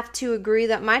have to agree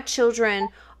that my children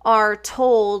are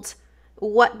told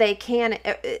what they can.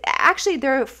 Actually,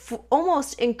 they're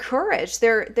almost encouraged.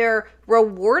 They're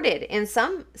rewarded in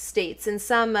some states, in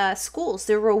some schools.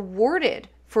 They're rewarded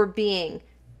for being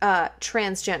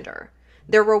transgender.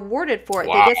 They're rewarded for it. They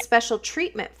Wow. get special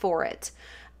treatment for it,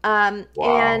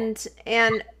 Wow.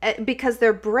 and because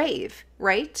they're brave,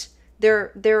 right?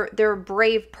 They're a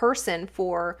brave person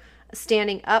for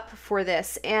standing up for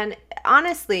this. And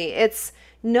honestly, it's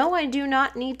no, I do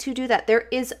not need to do that. There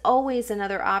is always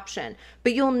another option,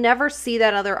 but you'll never see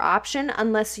that other option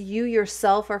unless you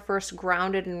yourself are first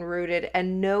grounded and rooted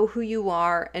and know who you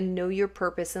are and know your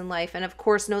purpose in life, and of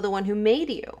course know the one who made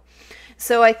you.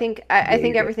 So I There think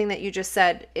you go. everything that you just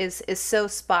said is so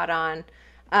spot on,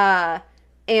 uh,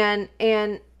 and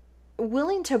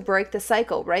willing to break the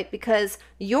cycle, right? Because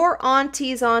your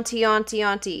auntie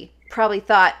probably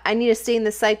thought, I need to stay in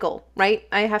the cycle, right?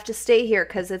 I have to stay here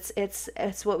because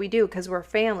it's what we do because we're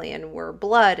family and we're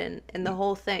blood and the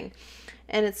whole thing.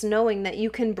 And it's knowing that you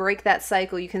can break that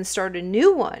cycle, you can start a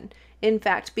new one. In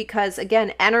fact, because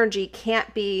again, energy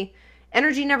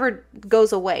never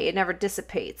goes away, it never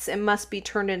dissipates. It must be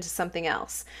turned into something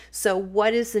else. So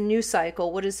what is the new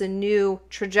cycle? What is the new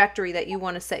trajectory that you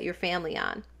want to set your family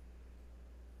on?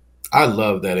 I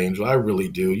love that, Angel. I really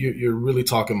do. You're really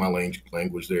talking my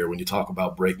language there when you talk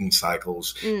about breaking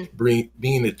cycles, Mm,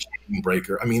 being a chain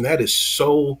breaker. I mean, that is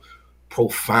so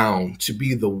profound to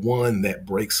be the one that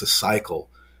breaks a cycle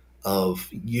of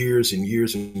years and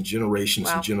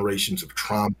wow. generations of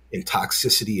trauma and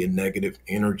toxicity and negative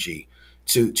energy.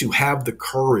 To have the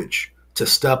courage to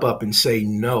step up and say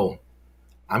no,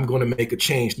 I'm going to make a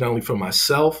change not only for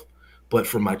myself, but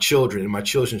for my children and my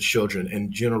children's children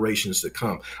and generations to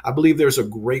come. I believe there's a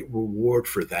great reward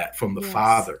for that from the Yes.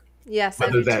 Father, Yes, I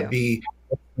whether do that too. be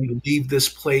we leave this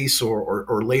place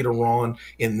or later on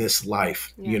in this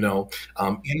life. Yeah.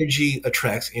 Energy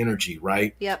attracts energy,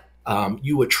 right? Yep.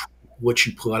 You attract what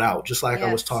you put out. Just like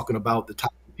I was Yes. talking about the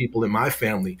type of people in my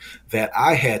family that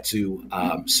I had to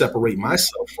separate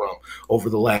myself from over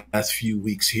the last few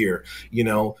weeks here.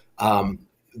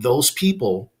 Those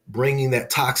people bringing that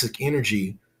toxic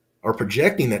energy or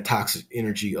projecting that toxic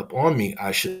energy upon me,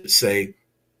 I should say,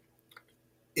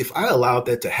 if I allowed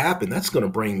that to happen, that's going to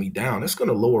bring me down. That's going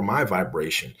to lower my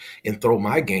vibration and throw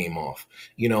my game off.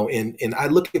 And I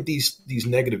look at these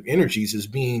negative energies as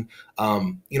being,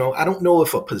 I don't know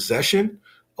if a possession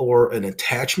or an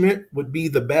attachment would be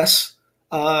the best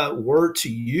word to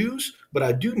use, but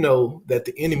I do know that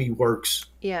the enemy works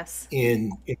Yes.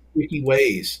 in tricky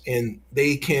ways, and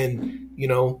they can,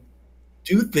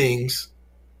 do things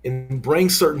and bring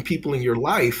certain people in your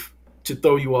life to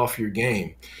throw you off your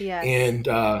game. Yes. And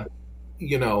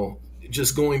you know,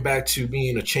 just going back to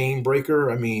being a chain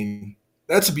breaker, I mean,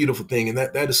 that's a beautiful thing, and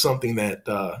that is something that,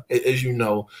 as you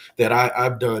know, that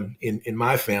I've done in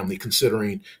my family,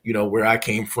 considering where I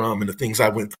came from and the things I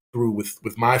went through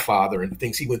with my father and the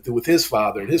things he went through with his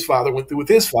father and his father went through with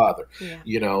his father.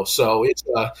 Yeah. So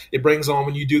it brings on,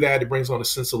 when you do that, it brings on a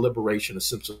sense of liberation, a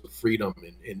sense of freedom,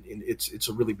 and it's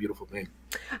a really beautiful thing.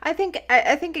 I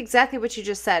think exactly what you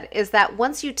just said is that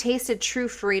once you tasted true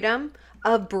freedom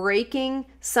of breaking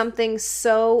something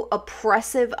so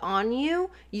oppressive on you,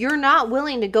 you're not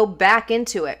willing to go back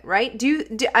into it, right?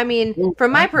 I mean,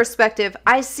 from my perspective,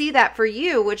 I see that for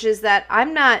you, which is that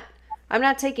I'm not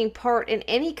taking part in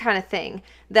any kind of thing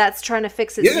that's trying to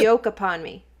fix its Yeah, yoke upon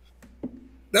me.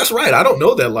 that's right. I don't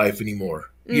know that life anymore.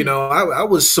 Mm, I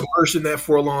was submerged in that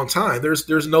for a long time.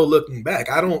 There's no looking back.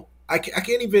 I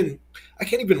can't even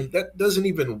that doesn't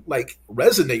even like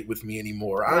resonate with me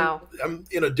anymore. wow. I'm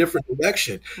in a different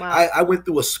direction. Wow. I went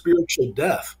through a spiritual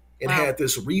death and Wow. had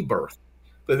this rebirth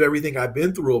of everything I've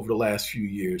been through over the last few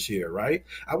years here, right?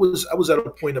 I was at a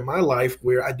point in my life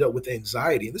where I dealt with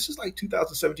anxiety. And this is like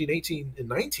 2017, 18, and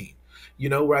 19,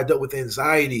 where I dealt with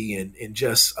anxiety and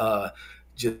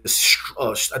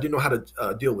I didn't know how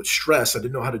to deal with stress. I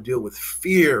didn't know how to deal with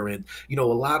fear and a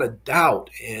lot of doubt.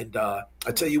 And I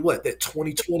tell you what, that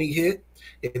 2020 hit,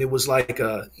 and it was like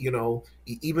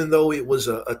even though it was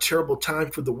a terrible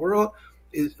time for the world,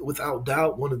 is without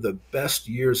doubt one of the best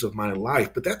years of my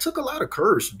life. But that took a lot of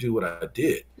courage to do what I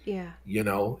did. Yeah. You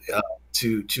know,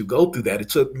 to go through that. It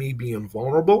took me being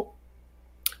vulnerable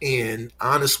and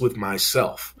honest with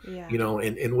myself. Yeah. You know,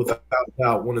 and without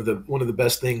doubt, one of the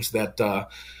best things that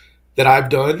I've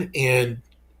done. And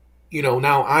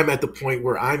now I'm at the point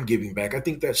where I'm giving back. I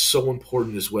think that's so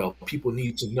important as well. People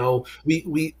need to know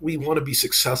we want to be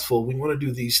successful. We want to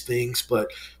do these things, but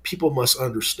people must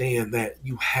understand that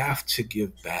you have to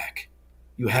give back.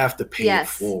 You have to pay it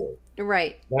Yes. forward.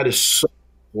 Right. That is so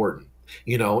important.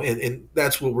 And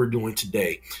that's what we're doing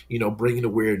today. Bringing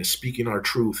awareness, speaking our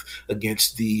truth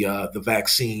against the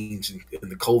vaccines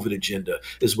and the COVID agenda,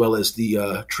 as well as the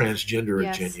transgender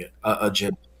Yes.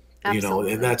 agenda. And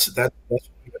Absolutely. that's what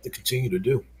we have to continue to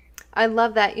do. I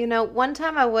love that. One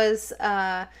time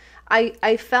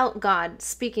I felt God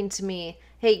speaking to me,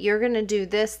 "Hey, you're going to do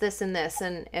this, this and this."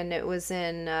 And it was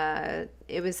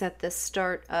at the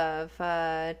start of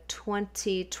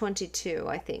 2022,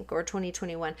 I think, or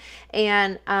 2021.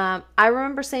 And I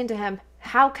remember saying to him,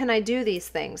 "How can I do these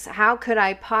things? How could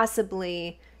I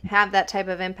possibly have that type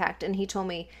of impact?" And he told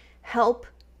me, "Help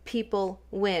people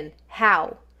win."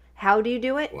 How? How do you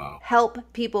do it? Wow. Help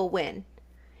people win.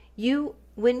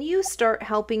 When you start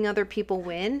helping other people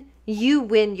win, you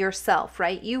win yourself,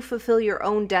 right? You fulfill your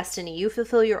own destiny, you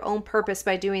fulfill your own purpose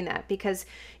by doing that, because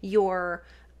you're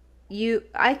you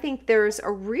I think there's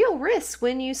a real risk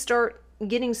when you start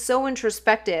getting so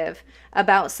introspective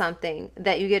about something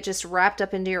that you get just wrapped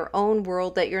up into your own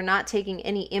world, that you're not taking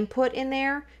any input in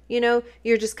there.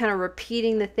 You're just kind of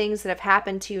repeating the things that have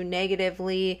happened to you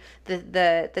negatively,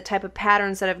 the type of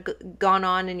patterns that have gone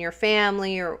on in your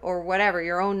family, or whatever,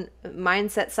 your own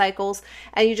mindset cycles,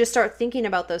 and you just start thinking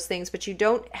about those things, but you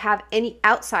don't have any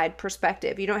outside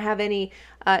perspective, you don't have any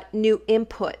new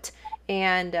input.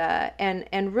 And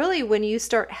really, when you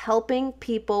start helping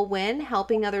people win,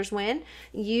 helping others win,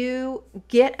 you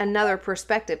get another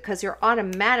perspective, because you're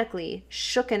automatically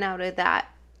shooken out of that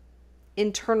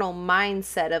internal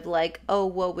mindset of like, "Oh,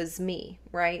 woe was me,"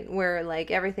 right? Where like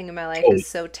everything in my life is Oh,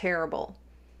 so terrible.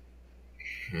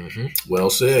 well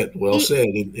said. Well E- said.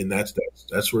 And that's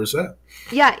where it's at.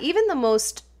 yeah, even the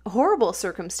most horrible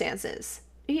circumstances.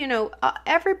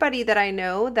 Everybody that I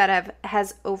know that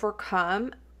has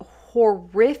overcome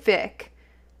horrific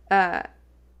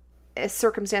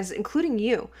circumstances, including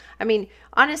you. I mean,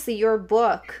 honestly, your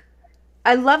book,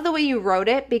 I love the way you wrote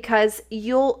it, because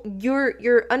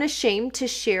you're unashamed to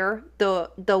share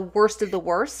the worst of the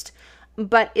worst,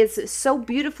 but it's so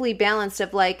beautifully balanced,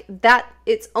 of like that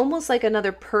it's almost like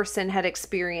another person had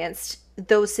experienced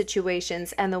those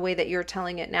situations, and the way that you're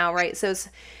telling it now, right? So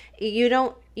you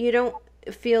don't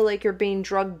feel like you're being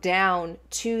drugged down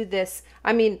to this.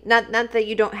 I mean, not that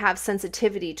you don't have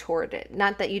sensitivity toward it,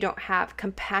 not that you don't have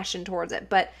compassion towards it,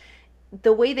 but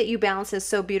the way that you balance is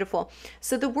so beautiful.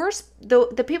 So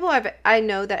the people I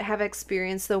know that have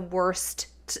experienced the worst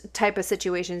type of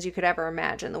situations you could ever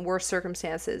imagine, the worst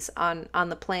circumstances on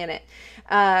the planet,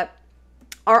 uh,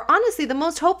 are honestly the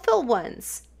most hopeful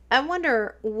ones. I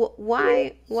wonder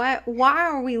why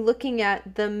are we looking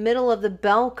at the middle of the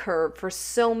bell curve for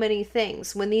so many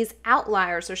things, when these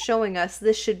outliers are showing us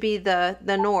this should be the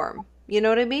norm? You know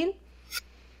what I mean?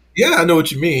 Yeah, I know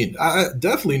what you mean. I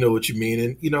definitely know what you mean.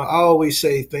 And I always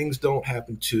say things don't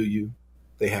happen to you;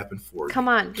 they happen for you. Come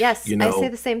on. Yes, You I say know.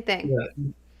 the same thing. Yeah.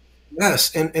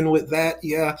 Yes, and with that,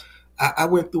 yeah, I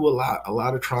went through a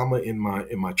lot of trauma in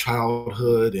my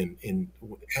childhood, and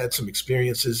had some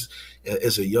experiences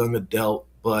as a young adult.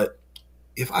 But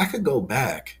if I could go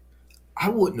back, I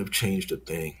wouldn't have changed a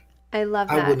thing. I love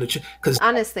I that. wouldn't have changed, because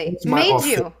Honestly, that's my made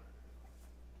authentic. you.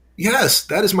 Yes,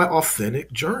 that is my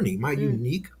authentic journey, my Mm,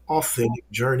 unique authentic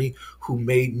journey, who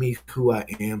made me who I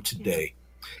am yeah. today.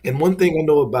 And one thing I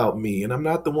know about me, and I'm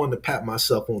not the one to pat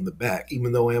myself on the back,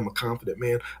 even though I am a confident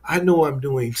man, I know I'm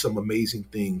doing some amazing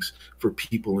things for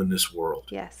people in this world,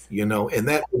 Yes. and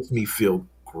that makes me feel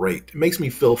great. It makes me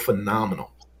feel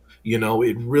phenomenal.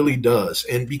 It really does.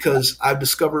 And because I've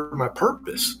discovered my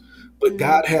purpose, but Mm,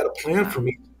 God had a plan for wow.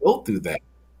 me to go through that,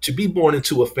 to be born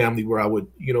into a family where I would,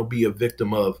 be a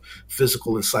victim of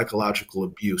physical and psychological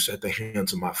abuse at the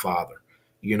hands of my father.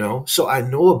 So I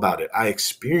know about it. I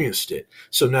experienced it.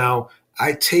 So now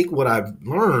I take what I've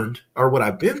learned or what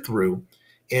I've been through,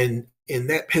 and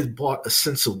that has brought a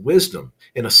sense of wisdom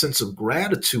and a sense of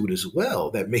gratitude as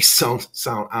well. That may sound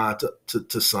odd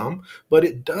to some, but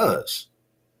it does,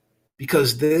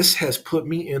 because this has put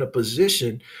me in a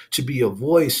position to be a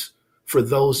voice for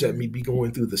those that may be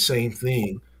going through the same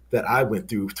thing that I went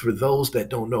through, for those that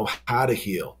don't know how to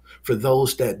heal, for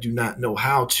those that do not know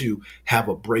how to have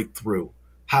a breakthrough,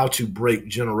 how to break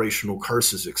generational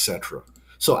curses, etc.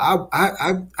 So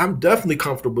I'm definitely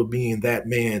comfortable being that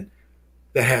man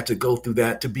that had to go through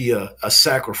that to be a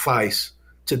sacrifice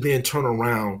to then turn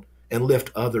around and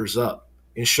lift others up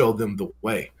and show them the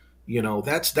way.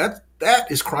 That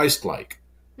is Christ-like.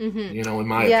 Mm-hmm. In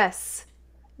my opinion. Yes.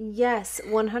 Yes,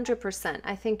 100%.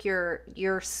 I think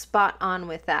you're spot on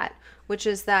with that, which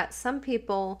is that some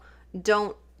people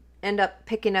don't end up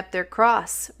picking up their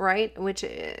cross, right? Which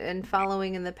and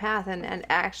following in the path and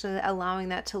actually allowing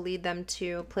that to lead them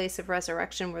to a place of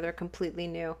resurrection where they're completely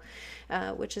new,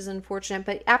 which is unfortunate.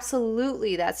 But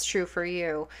absolutely, that's true for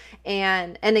you.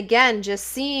 And again, just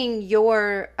seeing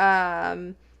your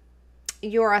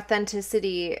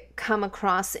authenticity come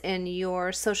across in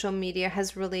your social media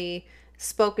has really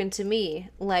spoken to me.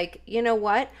 Like, you know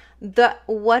what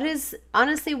is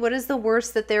honestly, what is the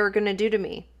worst that they were going to do to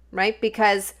me, right?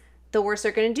 Because the worst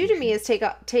they're going to do to me is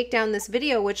take down this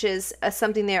video, which is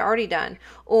something they already done,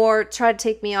 or try to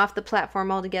take me off the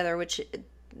platform altogether, which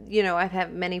I've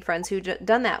had many friends who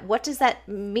done that. What does that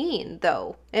mean,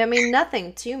 though? I mean,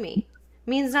 nothing to me. It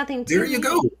means nothing to There you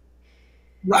go. me.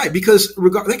 Right, because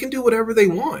they can do whatever they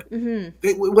want.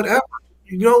 Mm-hmm. Whatever,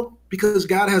 because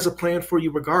God has a plan for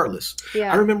you regardless. I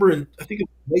Yeah. remember I think it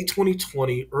was late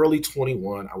 2020, early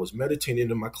 21, I was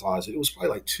meditating in my closet. It was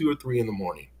probably like 2 or 3 in the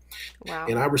morning. Wow.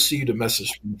 And I received a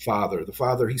message from the Father. The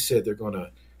Father, he said, they're going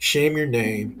to shame your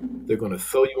name. They're going to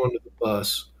throw you under the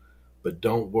bus, but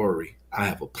don't worry. I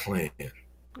have a plan.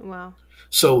 Wow.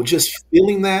 So just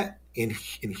feeling that and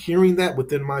hearing that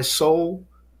within my soul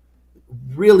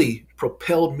really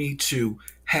propelled me to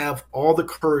have all the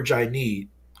courage I need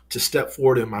to step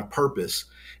forward in my purpose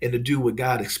and to do what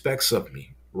God expects of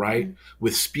me, right? Mm.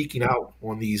 With speaking out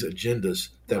on these agendas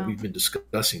that Wow. we've been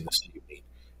discussing this evening.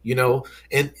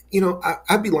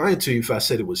 I'd be lying to you if I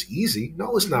said it was easy.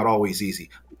 No, it's Mm-hmm. not always easy.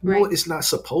 Right. It's not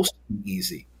supposed to be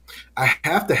easy. I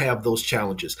have to have those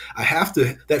challenges.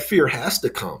 That fear has to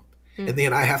come. Mm. And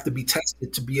then I have to be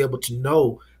tested to be able to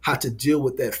know how to deal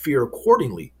with that fear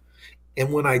accordingly.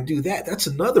 And when I do that, that's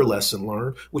another lesson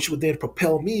learned, which would then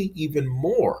propel me even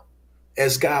more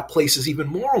as God places even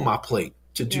more on my plate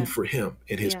to do Yeah. for him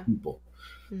and his Yeah. people.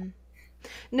 Mm.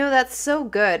 No, that's so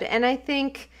good. And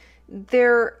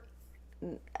there,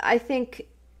 I think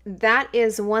that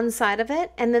is one side of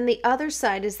it. And then the other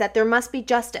side is that there must be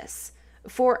justice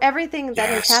for everything that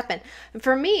has Yes. happened.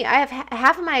 For me, I have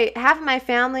half of my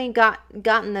family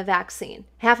gotten the vaccine.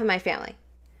 Half of my family.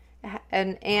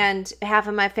 And half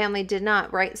of my family did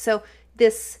not, right? So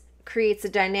this creates a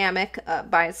dynamic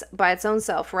by its own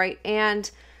self, right?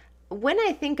 And when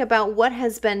I think about what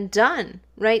has been done,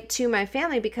 right, to my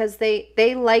family, because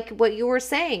they like what you were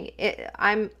saying,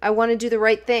 I want to do the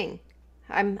right thing.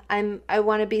 I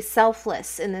want to be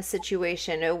selfless in this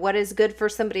situation. What is good for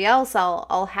somebody else,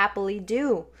 I'll happily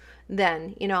do.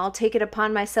 Then I'll take it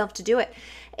upon myself to do it,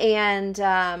 and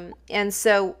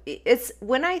so it's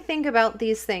when I think about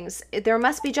these things, there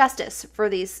must be justice for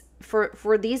these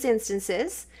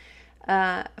instances,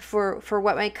 for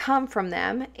what might come from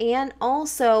them, and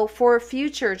also for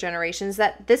future generations,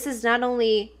 that this is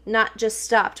not just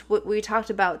stopped. What we talked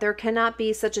about, there cannot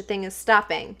be such a thing as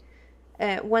stopping.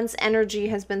 Once energy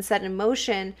has been set in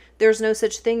motion, there's no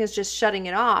such thing as just shutting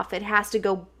it off. It has to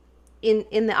go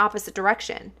in the opposite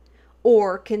direction,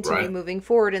 or continue Right. moving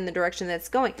forward in the direction that's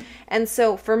going. And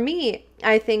so for me,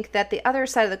 I think that the other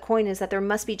side of the coin is that there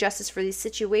must be justice for these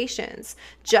situations,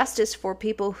 justice for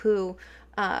people who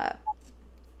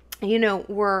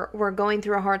were going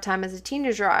through a hard time as a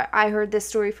teenager. I heard this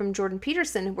story from Jordan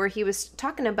Peterson where he was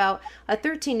talking about a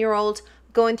 13-year-old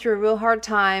going through a real hard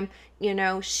time.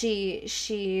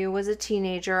 She was a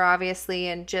teenager, obviously,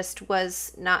 and just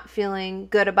was not feeling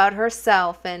good about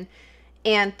herself,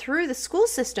 and through the school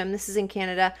system, this is in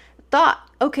Canada, thought,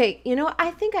 okay, I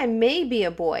think I may be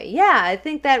a boy. Yeah, I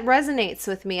think that resonates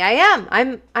with me. I am.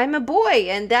 I'm a boy,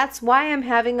 and that's why I'm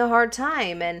having a hard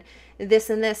time, and this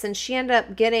and this. And she ended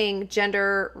up getting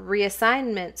gender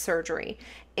reassignment surgery.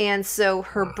 And so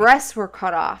her breasts were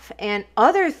cut off and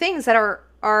other things that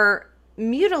are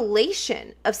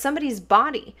mutilation of somebody's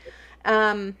body.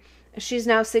 She's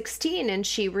now 16, and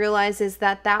she realizes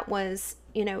that was,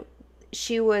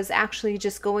 she was actually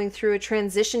just going through a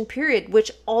transition period,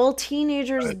 which all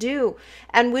teenagers Right. do.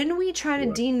 And when we try to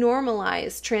Right.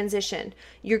 denormalize transition,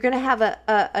 you're going to have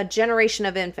a generation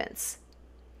of infants.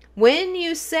 When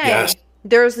you Yes. say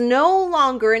there's no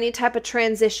longer any type of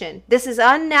transition, this is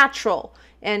unnatural,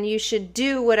 and you should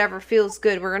do whatever feels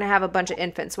good, we're going to have a bunch of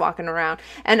infants walking around.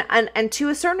 And to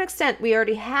a certain extent, we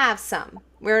already have some.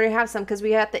 We already have some because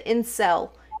we have the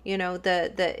incel,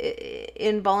 the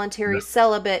involuntary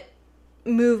celibate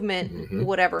movement, Hmm.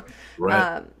 whatever, Right.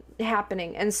 uh,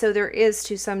 happening. And so there is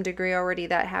to some degree already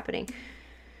that happening.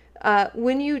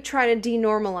 When you try to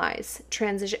denormalize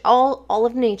transition, all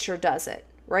of nature does it,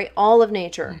 right? All of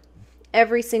nature,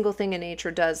 every single thing in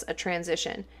nature does a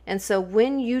transition. And so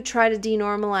when you try to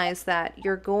denormalize that,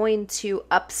 you're going to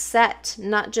upset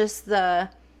not just the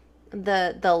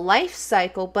life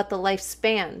cycle, but the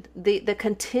lifespan, the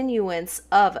continuance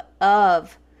of a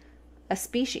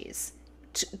species.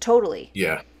 Totally.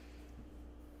 Yeah.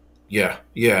 Yeah.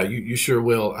 Yeah. You sure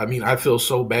will. I mean, I feel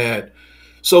so bad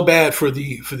for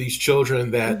these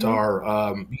children that Mm-hmm.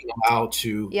 are being allowed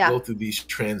to Yeah. go through these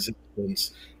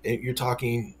transitions. And you're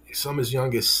talking some as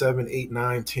young as 7, 8,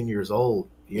 9, 10 years old.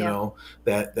 You Yeah. know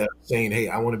that saying, "Hey,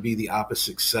 I want to be the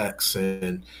opposite sex,"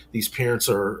 and these parents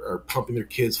are pumping their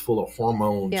kids full of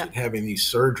hormones Yeah. and having these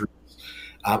surgeries.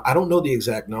 I don't know the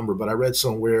exact number, but I read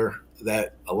somewhere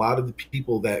that a lot of the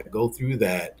people that go through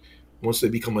that, once they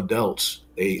become adults,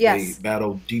 they Yes.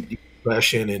 battle deep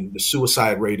depression, and the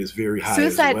suicide rate is very high as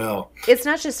Suicide, well. it's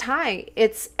not just high,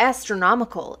 it's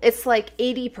astronomical. It's like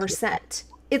 80%.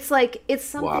 It's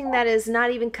something Wow. that is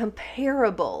not even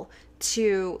comparable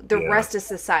to the Yeah. rest of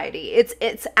society.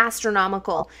 It's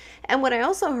astronomical. And what I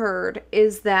also heard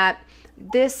is that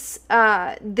this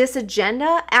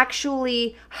agenda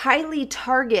actually highly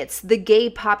targets the gay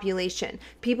population.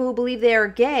 People who believe they are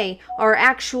gay are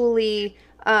actually,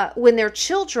 when they're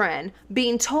children,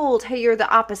 being told, "Hey, you're the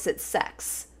opposite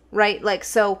sex," right? Like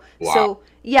Wow.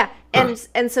 yeah, and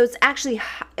so it's actually,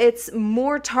 it's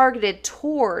more targeted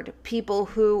toward people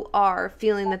who are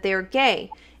feeling that they are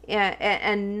gay,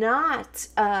 and not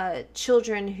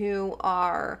children who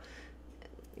are,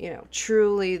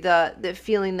 truly the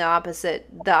feeling the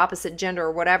opposite gender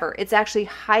or whatever. It's actually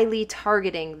highly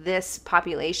targeting this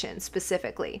population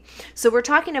specifically. So we're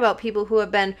talking about people who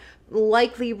have been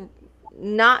likely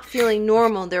not feeling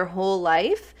normal their whole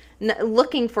life,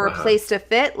 looking for a Uh-huh. place to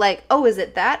fit, like, oh, is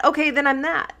it that? Okay, then I'm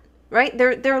that. Right?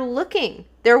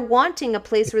 They're wanting a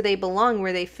place where they belong,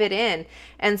 where they fit in.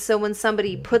 And so when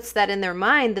somebody puts that in their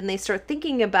mind, then they start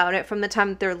thinking about it from the time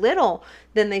that they're little.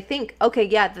 Then they think, okay,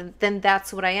 yeah, then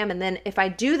that's what I am. And then if I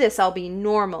do this, I'll be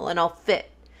normal and I'll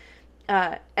fit.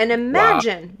 And Wow.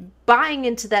 imagine buying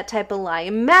into that type of lie.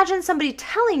 Imagine somebody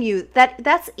telling you that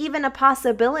that's even a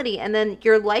possibility, and then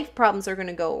your life problems are going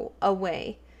to go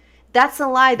away. That's a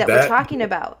lie that we're That talking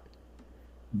about.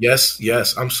 Yes,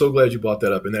 yes. I'm so glad you brought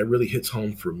that up, and that really hits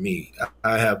home for me.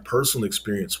 I have personal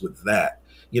experience with that,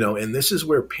 and this is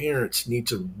where parents need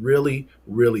to really,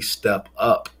 really step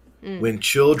up Mm. when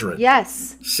children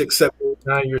Yes. 6, 7,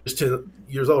 9 years, 10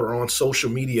 years old are on social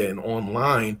media and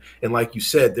online, and like you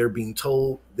said, they're being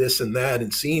told this and that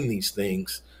and seeing these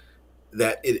things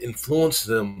that it influences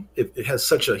them. It has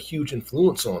such a huge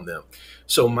influence on them.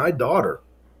 So my daughter,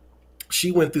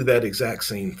 she went through that exact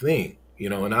same thing,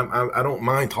 and I don't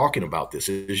mind talking about this.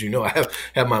 As you know, I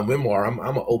have my memoir. I'm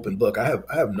an open book. I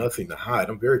have nothing to hide.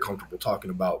 I'm very comfortable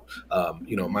talking about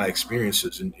my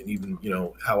experiences, and even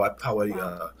how I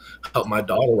Wow. helped my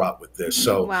daughter out with this.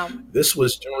 So Wow. this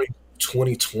was during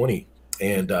 2020.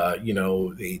 And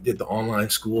they did the online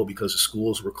school because the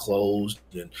schools were closed,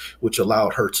 and which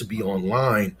allowed her to be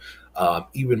online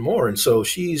even more. And so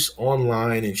she's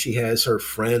online, and she has her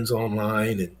friends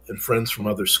online, and friends from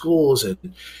other schools, and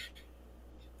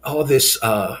all this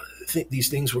these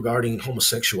things regarding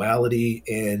homosexuality.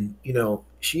 And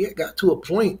she had got to a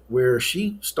point where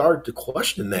she started to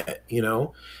question that,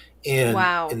 and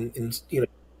Wow.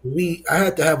 we I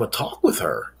had to have a talk with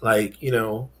her, like,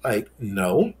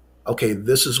 no, okay,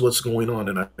 this is what's going on.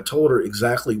 And I told her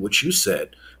exactly what you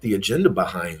said, the agenda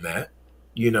behind that,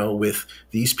 with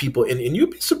these people. And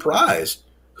you'd be surprised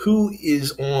who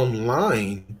is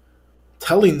online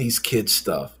telling these kids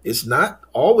stuff. It's not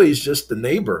always just the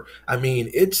neighbor. I mean,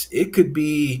 it could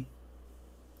be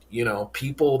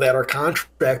people that are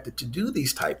contracted to do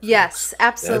these type things. Yes,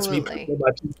 That's me absolutely. putting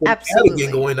my two cents out again, Absolutely.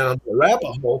 going down the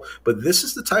rabbit hole. But this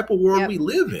is the type of world Yep. we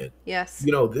live in. Yes.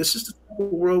 This is the type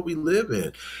of world we live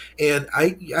in. And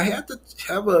I had to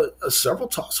have a several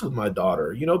talks with my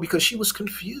daughter, because she was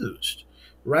confused.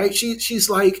 Right? She's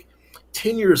like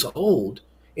 10 years old,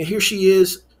 and here she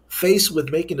is faced with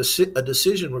making a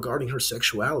decision regarding her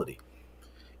sexuality.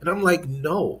 And I'm like,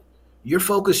 no, your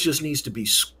focus just needs to be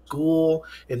school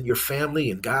and your family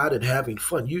and God and having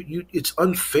fun. It's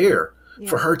unfair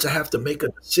for Yeah. her to have to make a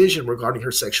decision regarding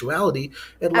her sexuality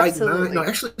at like 9. No, Absolutely.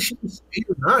 actually, she was 8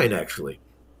 or 9 actually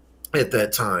at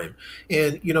that time.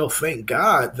 And thank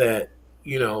God that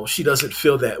she doesn't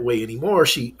feel that way anymore.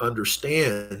 She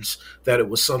understands that it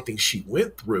was something she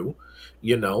went through,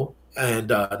 and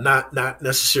not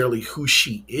necessarily who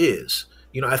she is.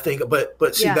 I think,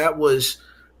 but see, Yeah. that was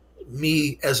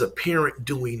me as a parent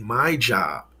doing my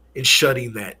job and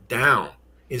shutting that down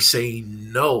and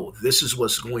saying, no, this is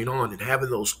what's going on, and having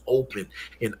those open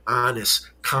and honest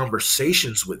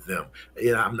conversations with them.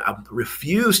 And I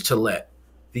refuse to let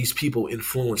these people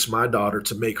influence my daughter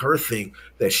to make her think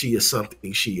that she is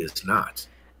something she is not. So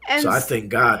And I thank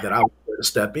God that I was there to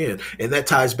step in. And that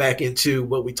ties back into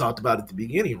what we talked about at the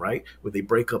beginning, right? When they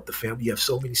break up the family, you have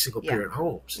so many single yeah. parent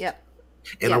homes, Yep.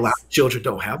 and a lot Yes. of children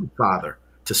don't have a father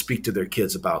to speak to their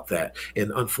kids about that.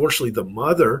 And unfortunately, the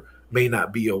mother may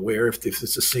not be aware if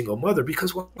it's a single mother,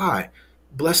 because why?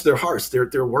 Bless their hearts.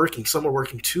 They're working. Some are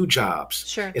working two jobs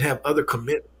Sure. and have other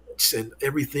commitments and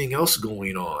everything else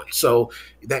going on. So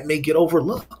that may get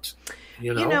overlooked,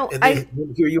 You know, and I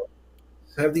then here you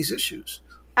have these issues.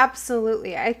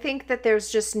 absolutely. I think that there's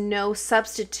just no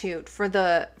substitute for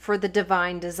the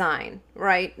divine design,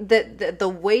 right? The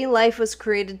way life was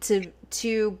created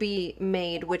to be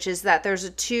made, which is that there's a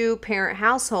two-parent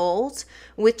household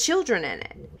with children in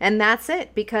it. And that's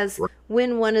it, because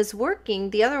when one is working,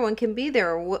 the other one can be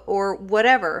there, or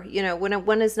whatever. When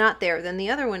one is not there, then the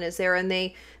other one is there, and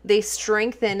they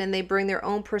strengthen and they bring their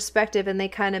own perspective, and they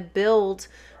kind of build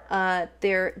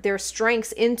their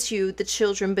strengths into the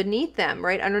children beneath them,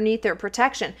 right underneath their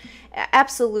protection.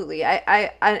 Absolutely,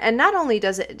 and not only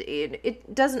does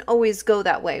it doesn't always go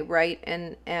that way, right?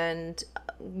 And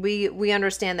we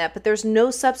understand that, but there's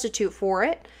no substitute for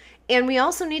it, and we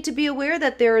also need to be aware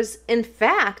that there's, in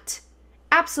fact,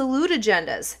 absolute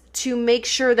agendas to make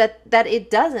sure that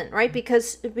it doesn't, right?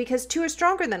 Because two are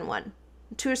stronger than one.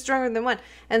 Two are stronger than one.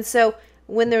 And so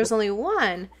when there's only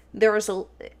one,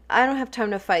 I don't have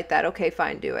time to fight that. Okay,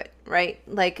 fine, do it, right?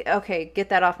 Like, okay, get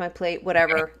that off my plate,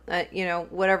 whatever.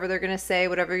 Whatever they're going to say,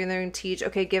 whatever they're going to teach.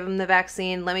 Okay, give them the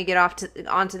vaccine. Let me get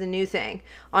onto the new thing,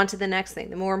 onto the next thing,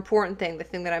 the more important thing, the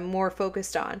thing that I'm more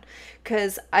focused on.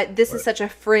 Because this is Right. such a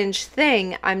fringe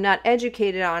thing. I'm not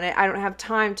educated on it. I don't have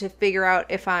time to figure out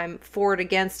if I'm for it,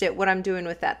 against it, what I'm doing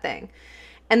with that thing.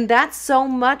 And that's so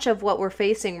much of what we're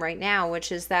facing right now,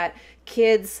 which is that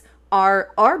kids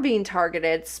are being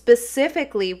targeted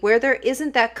specifically where there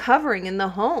isn't that covering in the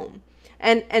home.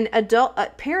 And adult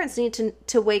parents need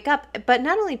to wake up, but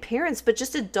not only parents, but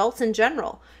just adults in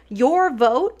general. Your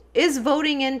vote is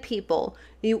voting in people.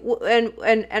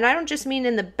 And I don't just mean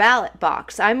in the ballot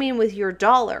box. I mean with your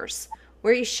dollars,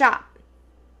 where you shop,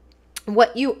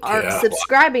 what you are Yeah.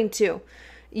 subscribing to.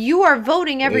 You are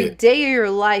voting every Yeah. day of your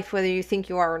life, whether you think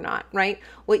you are or not, right?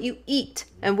 What you eat,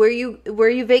 and where you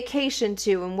vacation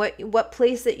to, and what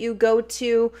place that you go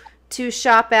to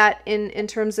shop at in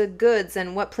terms of goods,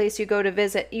 and what place you go to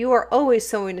visit. You are always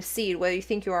sowing a seed, whether you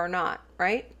think you are or not,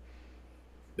 right?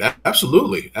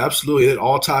 Absolutely, absolutely. It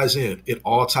all ties in. It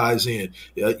all ties in.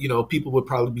 People would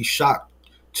probably be shocked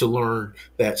to learn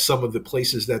that some of the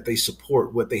places that they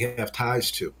support, what they have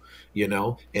ties to,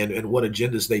 and what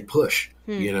agendas they push,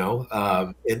 Hmm.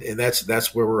 and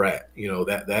that's where we're at.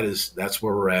 That's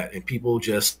where we're at, and people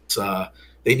just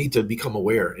they need to become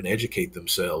aware and educate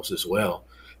themselves as well.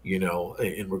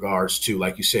 In regards to,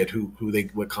 like you said,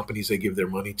 what companies they give their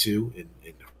money to, and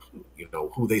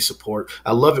who they support.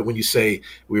 I love it when you say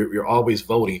you're always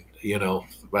voting,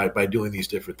 by doing these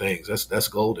different things. That's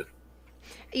golden.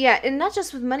 Yeah, and not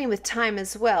just with money, with time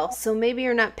as well. So maybe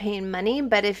you're not paying money,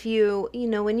 but if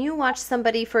when you watch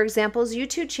somebody, for example's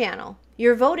YouTube channel,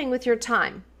 you're voting with your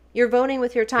time. You're voting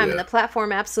with your time, and Yeah, the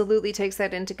platform absolutely takes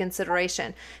that into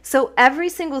consideration. So every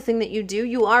single thing that you do,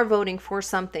 you are voting for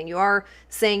something. You are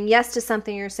saying yes to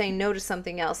something, you're saying no to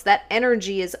something else. That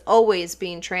energy is always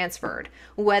being transferred.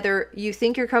 Whether you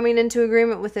think you're coming into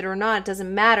agreement with it or not, it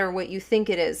doesn't matter what you think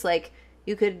it is. Like,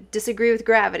 you could disagree with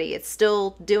gravity. It's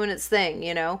still doing its thing,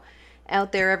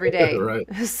 out there every day. right.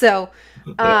 So,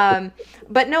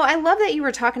 but no, I love that you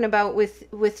were talking about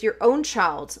with your own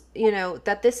child,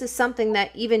 that this is something that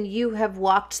even you have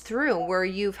walked through, where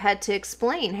you've had to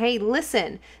explain, hey,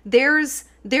 listen, there's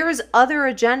other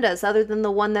agendas other than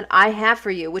the one that I have for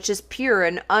you, which is pure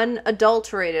and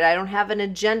unadulterated. I don't have an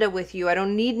agenda with you. I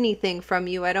don't need anything from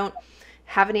you. I don't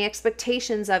have any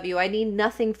expectations of you. I need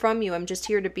nothing from you. I'm just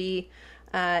here to be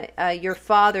your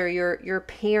father, your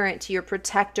parent, your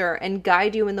protector, and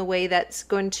guide you in the way that's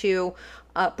going to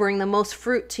bring the most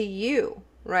fruit to you,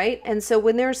 right? And so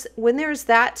when there's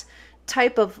that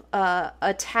type of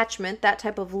attachment, that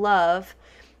type of love,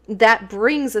 that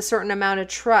brings a certain amount of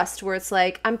trust, where it's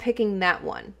like, I'm picking that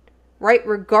one, right?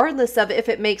 Regardless of if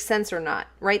it makes sense or not,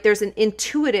 right? There's an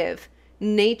intuitive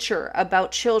nature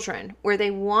about children, where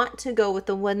they want to go with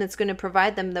the one that's going to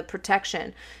provide them the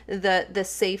protection, the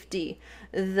safety,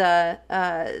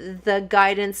 the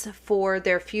guidance for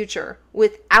their future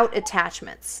without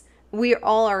attachments. We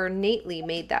all are innately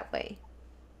made that way.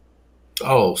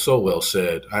 Oh, so well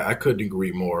said. I couldn't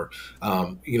agree more.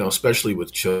 Especially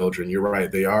with children, you're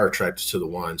right. They are attracted to the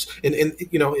ones.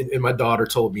 And my daughter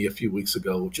told me a few weeks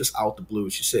ago, just out the blue,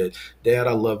 she said, "Dad,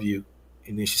 I love you."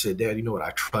 And then she said, "Dad, you know what?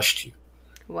 I trust you."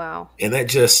 Wow. And that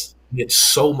just meant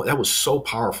so much. That was so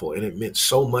powerful, and it meant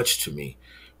so much to me,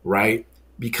 right?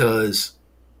 Because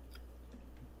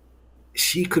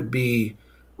she could be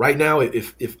right now.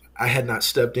 If I had not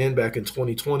stepped in back in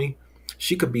 2020,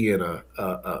 she could be in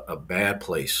a bad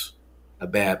place, a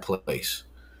bad place.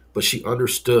 But she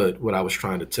understood what I was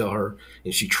trying to tell her,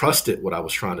 and she trusted what I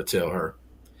was trying to tell her.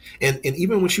 And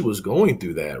even when she was going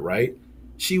through that, right?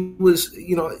 She was,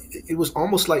 it was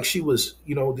almost like she was,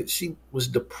 that she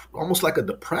was almost like a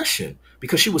depression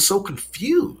because she was so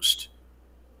confused.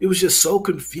 It was just so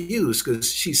confused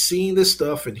because she's seeing this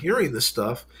stuff and hearing this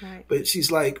stuff, Right. but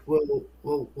she's like, well,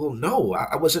 no,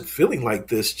 I wasn't feeling like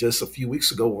this just a few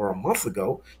weeks ago or a month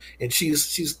ago. And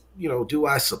she's, do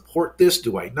I support this?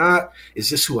 Do I not? Is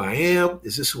this who I am?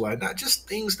 Is this who I not? Just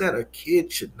things that a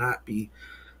kid should not be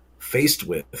faced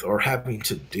with or having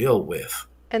to deal with.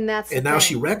 And that's the And now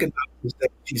she thing. recognizes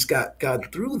that she's gotten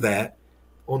through that.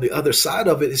 On the other side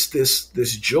of it is this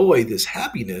joy, this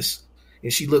happiness.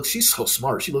 And she's so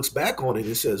smart. She looks back on it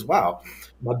and says, "Wow,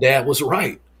 my dad was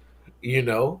right." And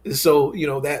so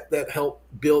that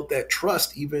helped build that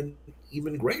trust even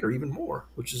greater, even more,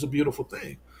 which is a beautiful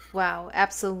thing. Wow,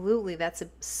 absolutely. That's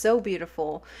so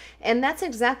beautiful. And that's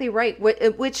exactly right.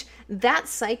 Which that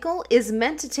cycle is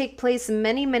meant to take place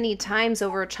many, many times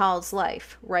over a child's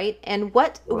life, right? And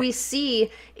what Right. we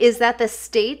see is that the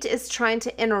state is trying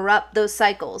to interrupt those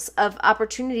cycles of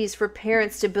opportunities for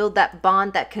parents to build that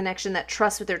bond, that connection, that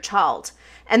trust with their child.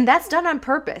 And that's done on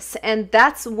purpose. And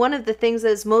that's one of the things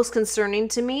that is most concerning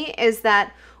to me is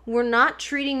that we're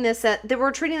treating this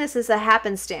as a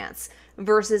happenstance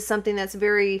versus something that's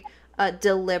very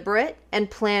deliberate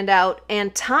and planned out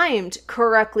and timed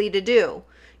correctly to do.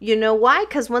 You know why?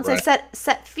 Because once I Right.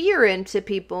 set fear into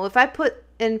people, if I put,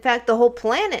 in fact, the whole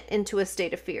planet into a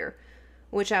state of fear,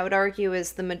 which I would argue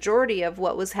is the majority of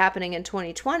what was happening in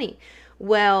 2020.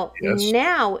 Well, Yes.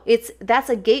 now that's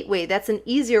a gateway. That's an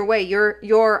easier way.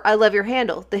 Your I love your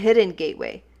handle, the hidden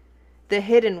gateway, the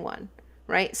hidden one,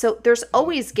 right? So there's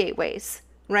always gateways,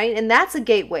 right? And that's a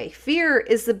gateway. Fear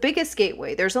is the biggest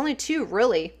gateway. There's only two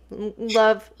really,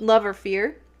 love or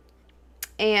fear.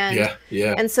 And Yeah.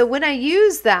 Yeah. and so when I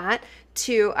use that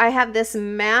I have this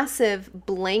massive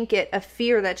blanket of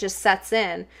fear that just sets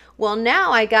in. Well,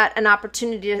 now I got an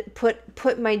opportunity to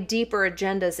put my deeper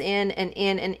agendas in and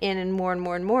in and in and more and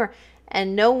more and more.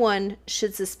 And no one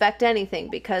should suspect anything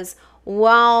because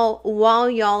while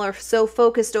y'all are so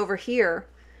focused over here,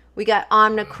 we got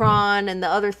Mhm. Omicron and the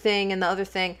other thing and the other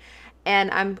thing,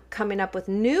 and I'm coming up with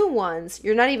new ones.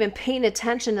 You're not even paying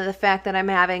attention to the fact that I'm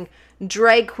having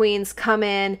drag queens come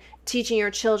in, teaching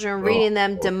your children, Oh, reading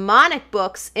them oh, demonic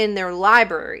books in their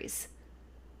libraries.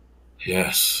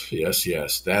 yes. Yes.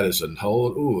 Yes. That is a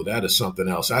whole. Ooh, that is something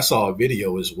else. I saw a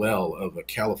video as well of a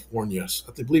California.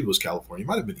 I believe it was California. It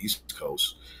might have been East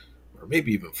Coast or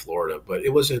maybe even Florida, but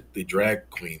it wasn't the drag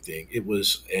queen thing. It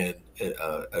was an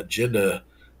agenda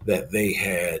that they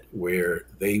had where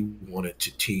they wanted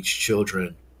to teach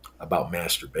children about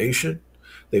masturbation.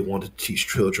 They wanted to teach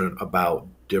children about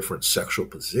different sexual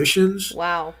positions.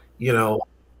 Wow. You know,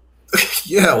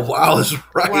 yeah, wow is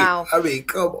right. Wow. I mean,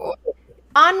 come on.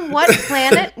 On what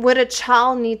planet would a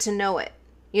child need to know it?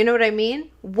 You know what I mean?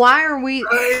 Why are we,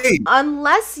 Right,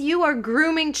 unless you are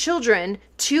grooming children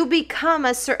to become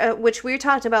which we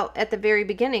talked about at the very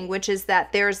beginning, which is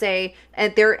that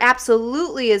there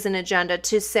absolutely is an agenda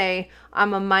to say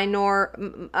I'm a minor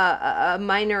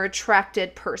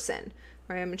attracted person,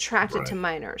 right? I'm attracted to right,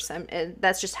 minors.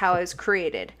 That's just how I was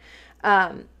created,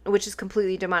 which is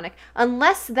completely demonic.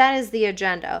 Unless that is the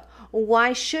agenda,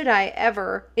 why should I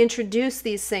ever introduce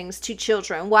these things to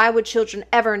children? Why would children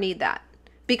ever need that?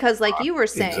 Because, like you were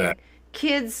saying, exactly.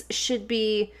 kids should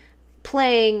be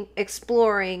playing,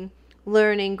 exploring,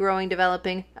 learning, growing,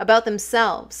 developing about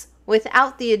themselves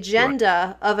without the Right,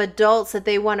 agenda of adults that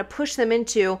they want to push them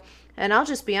into. And I'll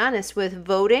just be honest with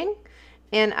voting.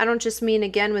 And I don't just mean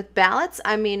again with ballots,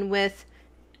 I mean with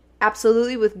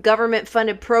absolutely with government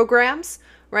funded programs,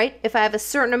 right? If I have a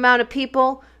certain amount of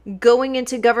people going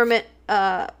into government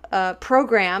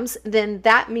programs, then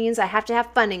that means I have to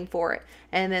have funding for it.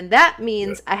 And then that yeah,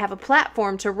 means I have a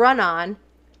platform to run on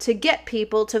to get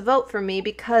people to vote for me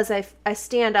because I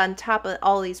stand on top of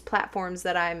all these platforms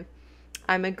that I'm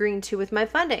agreeing to with my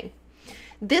funding.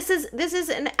 This is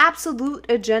an absolute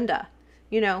agenda,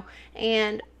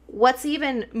 and what's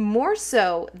even more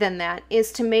so than that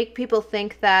is to make people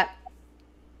think that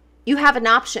you have an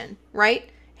option, right?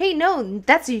 Hey, no,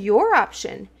 that's your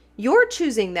option. You're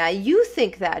choosing that. You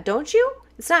think that, don't you?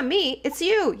 It's not me, it's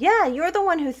you. Yeah, you're the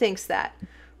one who thinks that,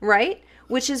 right?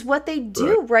 Which is what they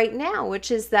do right now,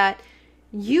 which is that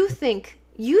you think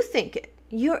it.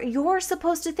 You're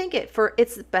supposed to think it for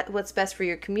what's best for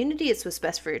your community. It's what's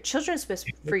best for your children. It's best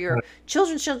for your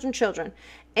children.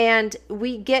 And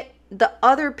we get the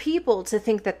other people to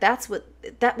think that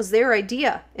that was their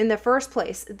idea in the first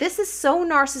place. This is so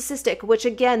narcissistic, which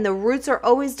again, the roots are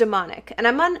always demonic. And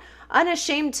I'm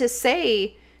unashamed to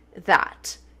say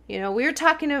that. We were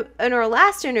talking in our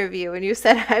last interview and you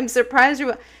said, I'm surprised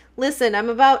you. Listen, I'm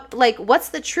about what's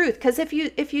the truth? Because if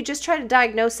you just try to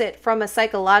diagnose it from a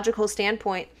psychological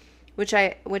standpoint, which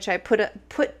I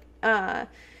put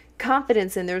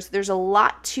confidence in, there's a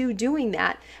lot to doing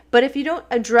that. But if you don't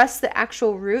address the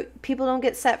actual root, people don't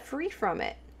get set free from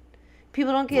it.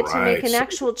 People don't get to make an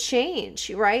actual change,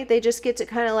 right? They just get to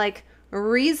kind of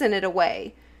reason it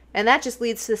away, and that just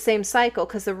leads to the same cycle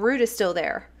because the root is still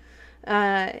there.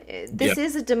 This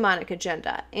is a demonic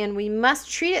agenda, and we must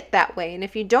treat it that way. And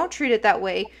if you don't treat it that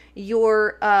way,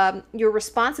 your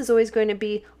response is always going to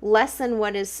be less than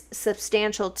what is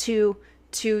substantial to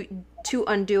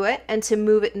undo it and to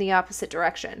move it in the opposite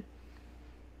direction.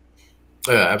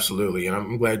 Yeah, absolutely. And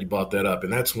I'm glad you brought that up.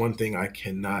 And that's one thing I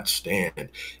cannot stand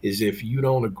is if you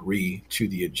don't agree to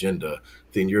the agenda,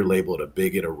 then you're labeled a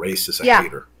bigot, a racist, a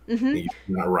hater. Mm-hmm. And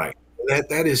you're not right.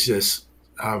 That is just,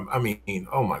 oh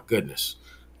my goodness.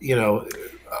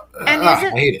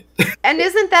 I hate it. And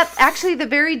isn't that actually the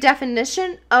very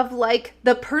definition of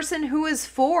the person who is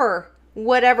for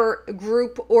whatever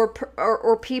group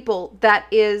or people that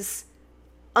is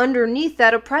underneath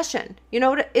that oppression?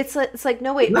 It's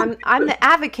no, wait, I'm the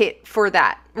advocate for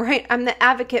that, right? I'm the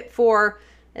advocate for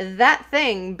that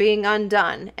thing being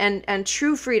undone and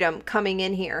true freedom coming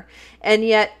in here. And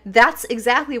yet that's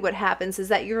exactly what happens, is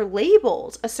that you're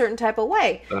labeled a certain type of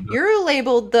way. You're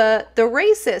labeled the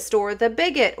racist or the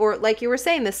bigot, or like you were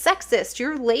saying, the sexist.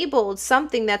 You're labeled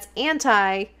something that's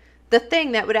anti the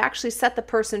thing that would actually set the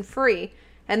person free.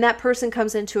 And that person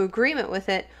comes into agreement with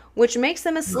it, which makes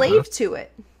them a slave to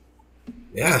it.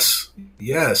 Yes.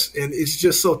 And it's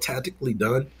just so tactically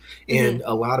done. And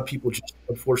a lot of people just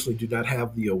unfortunately do not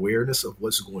have the awareness of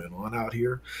what's going on out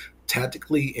here.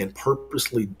 Tactically and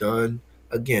purposely done.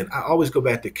 Again, I always go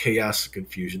back to chaos and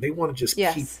confusion. They want to just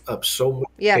keep up so much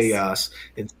chaos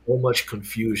and so much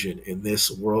confusion in this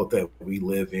world that we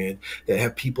live in, that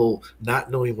have people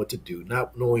not knowing what to do,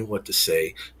 not knowing what to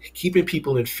say, keeping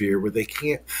people in fear where they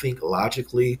can't think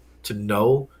logically to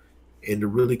know and to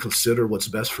really consider what's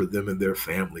best for them and their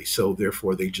family. So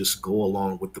therefore they just go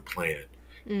along with the plan.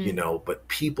 But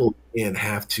people then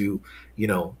have to,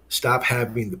 stop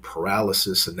having the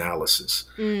paralysis analysis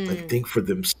and think for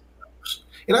themselves.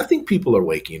 And I think people are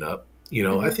waking up,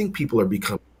 I think people are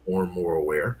becoming more and more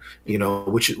aware,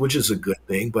 which is a good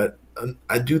thing. But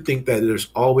I do think that there's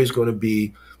always going to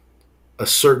be a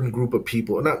certain group of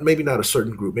people, maybe not a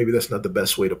certain group, maybe that's not the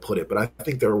best way to put it, but I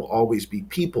think there will always be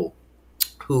people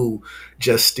who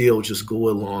just go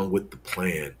along with the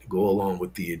plan, go along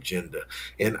with the agenda.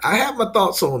 And I have my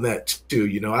thoughts on that too.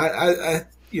 I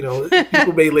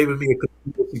people may label me a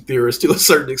conspiracy theorist to a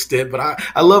certain extent, but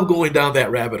I love going down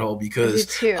that rabbit hole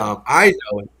because I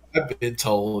know, and I've been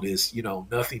told is,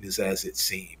 nothing is as it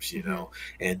seems,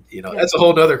 and, that's a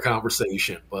whole nother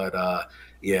conversation, but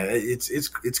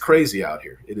it's crazy out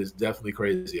here. It is definitely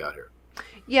crazy out here.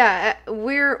 Yeah,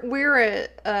 we're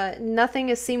a nothing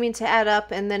is seeming to add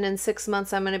up, and then in 6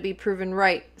 months I'm going to be proven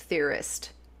right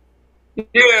theorist.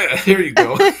 Yeah, there you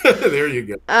go. There you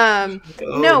go.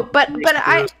 No, but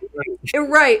I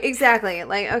right, exactly.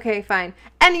 Okay, fine.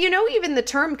 And even the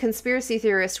term conspiracy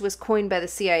theorist was coined by the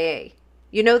CIA.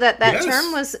 That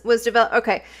term was developed.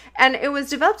 Okay, and it was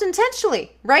developed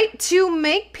intentionally, right, to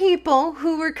make people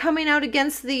who were coming out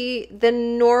against the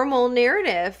normal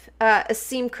narrative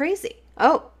seem crazy.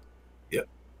 Oh,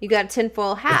 you got a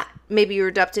tinfoil hat. Maybe you were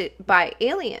abducted by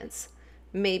aliens.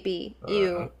 Maybe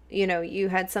you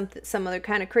had some other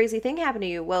kind of crazy thing happen to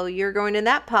you. Well, you're going in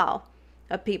that pile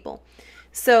of people.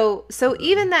 So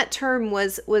even that term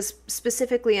was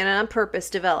specifically and on purpose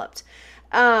developed.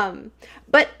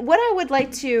 But what I would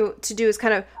like to do is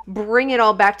kind of bring it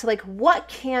all back to what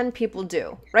can people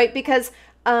do, right? Because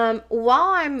I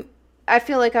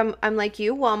feel like I'm like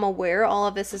you, while I'm aware all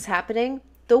of this is happening,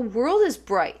 the world is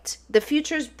bright. The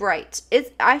future is bright.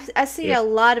 I see Yeah. a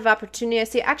lot of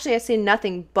opportunity. I see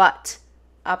nothing but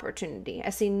opportunity.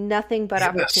 I see nothing but Yes.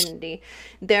 opportunity.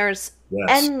 There's Yes.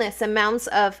 endless amounts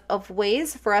of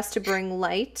ways for us to bring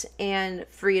light and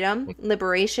freedom,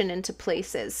 liberation into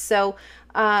places.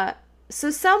 Uh, so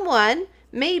someone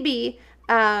maybe,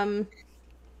 um,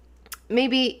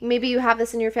 maybe you have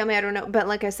this in your family, I don't know, but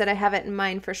like I said, I have it in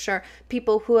mind for sure.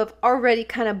 People who have already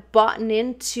kind of bought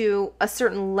into a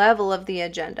certain level of the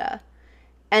agenda.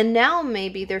 And now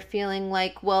maybe they're feeling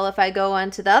like, well, if I go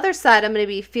on to the other side, I'm going to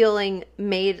be feeling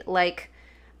made like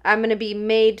I'm going to be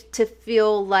made to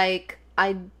feel like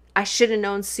I should have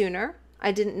known sooner.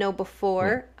 I didn't know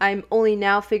Mm. before. I'm only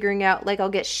now figuring out, like, I'll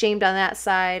get shamed on that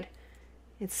side.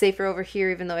 It's safer over here,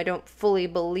 even though I don't fully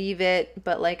believe it,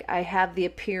 but like I have the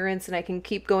appearance and I can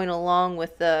keep going along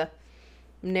with the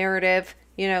narrative,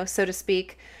 so to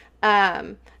speak.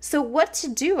 So what to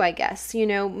do, I guess,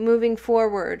 moving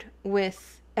forward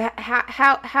with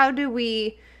how do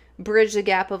we bridge the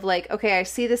gap of like, okay, I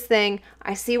see this thing,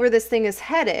 I see where this thing is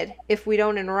headed. If we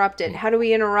don't interrupt it, Mm. how do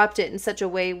we interrupt it in such a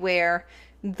way where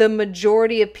the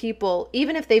majority of people,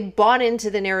 even if they bought into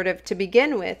the narrative to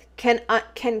begin with, can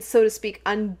so to speak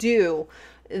undo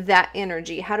that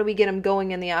energy? How do we get them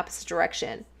going in the opposite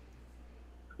direction?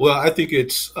 Well, I think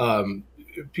it's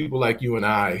people like you and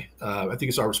I think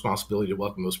it's our responsibility to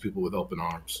welcome those people with open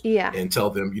arms Yeah. and tell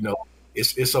them,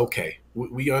 it's okay.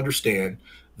 We understand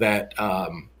that,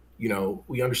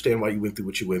 we understand why you went through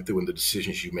what you went through and the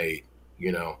decisions you made.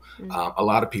 Mm, A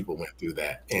lot of people went through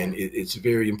that, yeah. and it's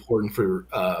very important for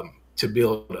to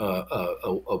build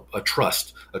a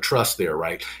trust there,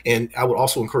 right? And I would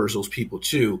also encourage those people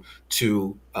too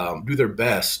to do their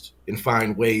best and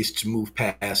find ways to move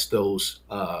past those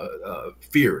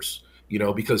fears.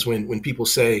 Because when people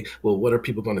say, well, what are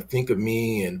people going to think of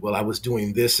me? And, well, I was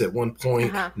doing this at one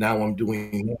point, Uh-huh. now I'm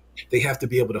doing that. They have to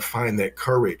be able to find that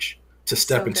courage to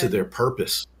step So into good. their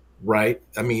purpose, right?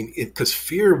 I mean, because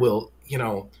fear will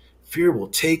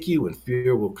take you and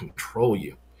fear will control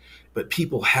you. But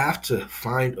people have to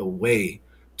find a way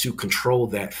to control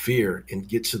that fear and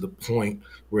get to the point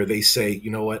where they say,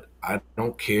 you know what, I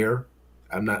don't care.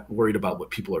 I'm not worried about what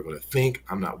people are going to think.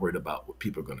 I'm not worried about what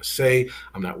people are going to say.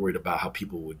 I'm not worried about how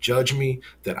people will judge me.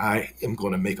 That I am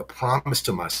going to make a promise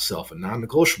to myself, a non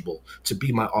negotiable, to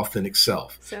be my authentic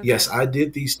self. So Yes, good. I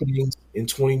did these things in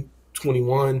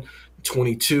 2021,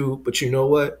 22, but you know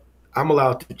what? I'm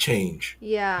allowed to change.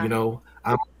 Yeah.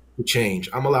 I'm to change.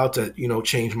 I'm allowed to,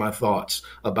 change my thoughts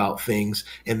about things.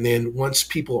 And then once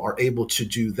people are able to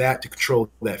do that, to control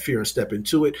that fear and step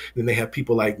into it, then they have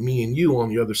people like me and you on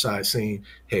the other side saying,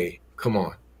 hey, come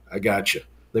on, I got you.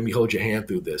 Let me hold your hand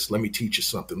through this. Let me teach you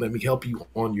something. Let me help you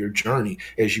on your journey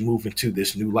as you move into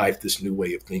this new life, this new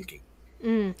way of thinking.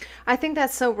 Mm, I think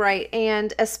that's so right.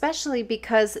 And especially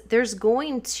because there's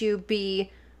going to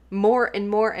be more and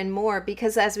more and more,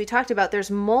 because as we talked about, there's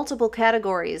multiple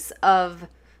categories of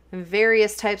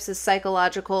various types of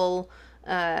psychological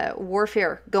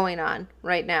warfare going on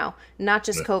right now. Not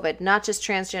just COVID, not just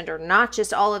transgender, not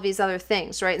just all of these other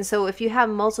things, right? And so if you have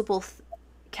multiple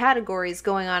categories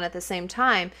going on at the same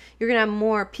time, you're going to have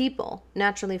more people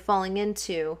naturally falling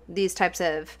into these types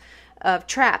of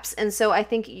traps. And so I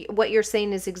think what you're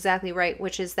saying is exactly right,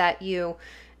 which is that you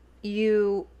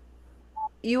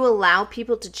you allow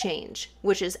people to change,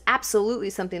 which is absolutely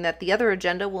something that the other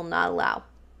agenda will not allow,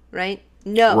 right?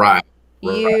 No. Right.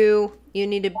 Right. You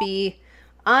need to be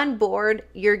on board.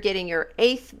 You're getting your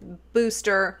eighth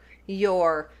booster.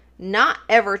 You're not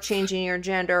ever changing your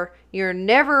gender. You're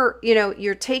never,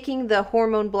 you're taking the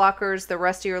hormone blockers the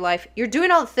rest of your life. You're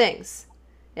doing all the things.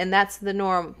 And that's the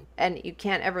norm. And you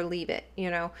can't ever leave it.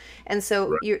 And so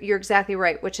Right. you're exactly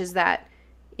right, which is that,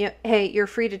 hey, you're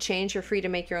free to change. You're free to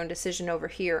make your own decision over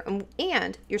here.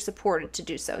 And you're supported to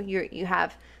do so. You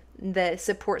have the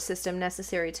support system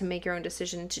necessary to make your own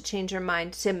decision, to change your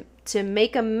mind, to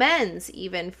make amends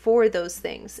even for those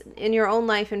things in your own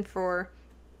life and for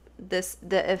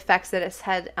the effects that it's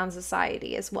had on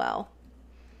society as well.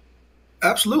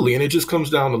 Absolutely. And it just comes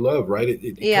down to love, right?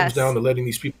 It comes down Yes, to letting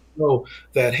these people know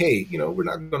that, hey, we're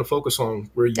not going to focus on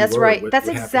where you that's were, right. what, That's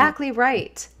what happened. exactly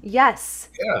right. Yes.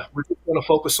 Yeah, we're just going to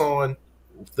focus on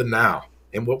the now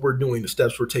and what we're doing, the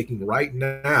steps we're taking right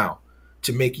now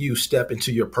to make you step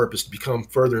into your purpose, to become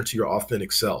further into your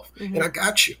authentic self. And Mm-hmm. I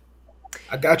got you.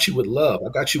 I got you with love. I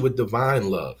got you with divine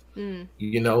love, Mm.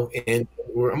 and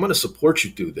I'm going to support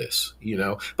you through this,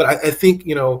 But I think,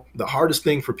 the hardest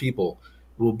thing for people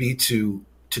will be to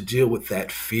deal with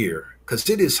that fear because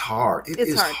it is hard. It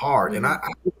It's is hard. hard. And Mm-hmm.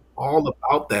 I all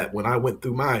about that when I went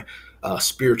through my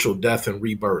spiritual death and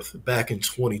rebirth back in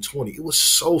 2020. It was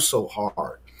so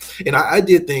hard. And I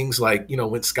did things like,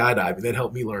 went skydiving. That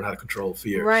helped me learn how to control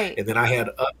fear. Right. And then I had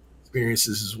other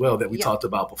experiences as well that we Yep. talked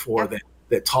about before Yep.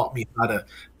 that taught me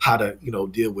how to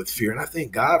deal with fear. And I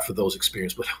thank God for those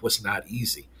experiences, but it was not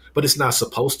easy. But it's not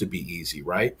supposed to be easy,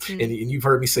 right? Mm. And you've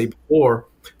heard me say before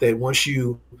that once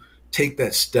you take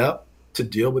that step to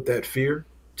deal with that fear,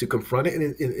 to confront it,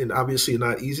 and obviously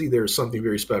not easy, there's something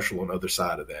very special on the other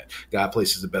side of that. God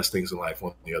places the best things in life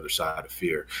on the other side of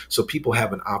fear. So people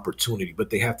have an opportunity, but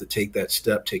they have to take that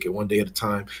step, take it one day at a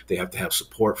time. They have to have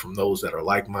support from those that are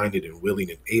like-minded and willing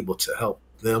and able to help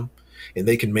them. And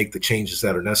they can make the changes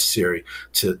that are necessary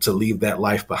to leave that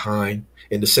life behind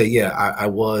and to say, yeah, I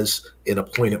was in a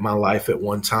point in my life at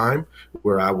one time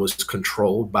where I was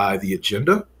controlled by the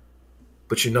agenda,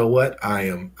 but you know what? I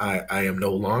am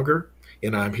no longer,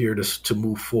 and I'm here to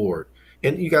move forward.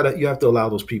 And you have to allow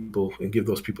those people and give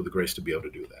those people the grace to be able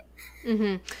to do that.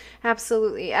 Hmm.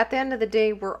 Absolutely. At the end of the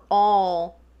day, we're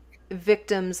all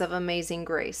victims of amazing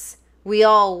grace. We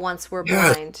all once were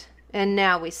Yes, blind and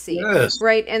now we see, yes,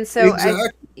 right? And so exactly.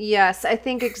 yes, I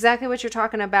think exactly what you're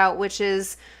talking about, which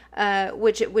is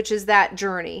which is that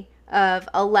journey of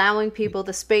allowing people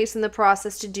the space and the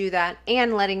process to do that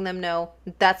and letting them know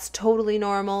that's totally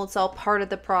normal. It's all part of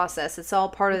the process. It's all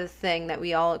part of the thing that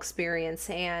we all experience.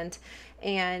 And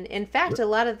in fact, a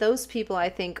lot of those people I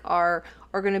think are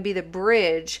going to be the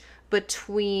bridge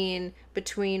between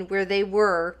where they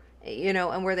were,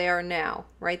 and where they are now,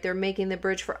 right? They're making the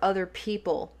bridge for other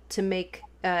people to make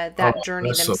Oh, that journey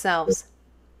that's so good. themselves.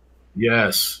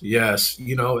 Yes, yes.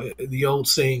 The old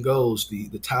saying goes, the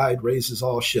tide raises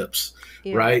all ships,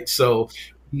 Yeah, right? So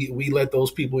we let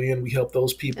those people in, we help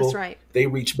those that's people. right. They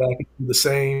reach back and do the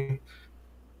same.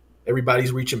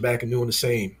 Everybody's reaching back and doing the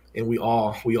same, and we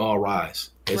all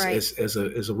rise Right. as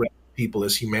a people,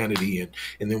 as humanity,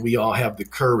 and then we all have the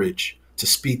courage to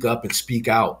speak up and speak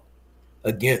out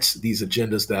against these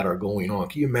agendas that are going on.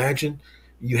 Can you imagine?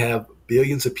 You have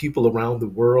billions of people around the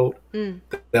world Mm,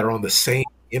 that are on the same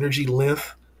energy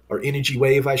length or energy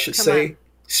wave, I should come on. say,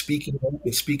 speaking up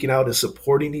and speaking out and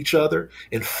supporting each other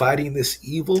and fighting this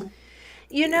evil.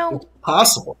 You It's know,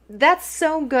 possible. that's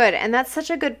so good. And that's such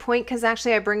a good point because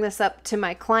actually I bring this up to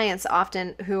my clients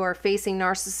often who are facing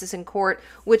narcissists in court,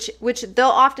 which they'll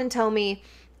often tell me,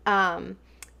 um,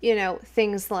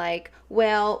 things like,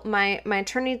 well, my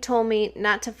attorney told me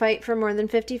not to fight for more than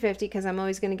 50-50 because I'm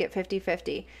always going to get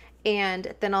 50-50.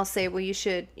 And then I'll say, well, you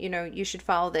should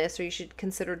follow this or you should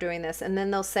consider doing this. And then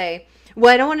they'll say,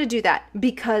 well, I don't want to do that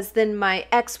because then my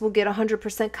ex will get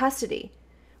 100% custody.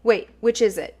 Wait, which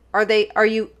is it?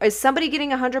 Is somebody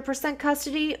getting 100%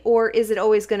 custody or is it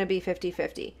always going to be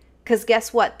 50-50? Because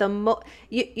guess what?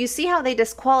 You see how they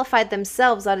disqualified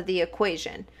themselves out of the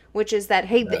equation, which is that,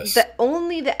 hey, Yes.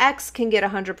 only the ex can get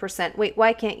 100%. Wait,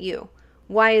 why can't you?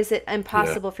 Why is it Yeah.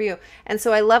 impossible for you? And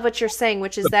so I love what you're saying,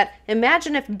 which is that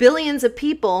imagine if billions of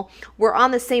people were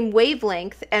on the same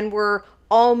wavelength and were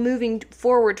all moving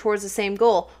forward towards the same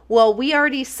goal. Well, we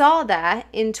already saw that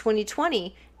in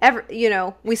 2020.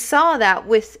 We saw that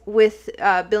with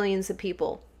billions of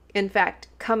people, in fact,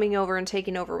 coming over and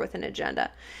taking over with an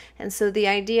agenda. And so the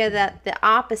idea that the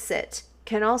opposite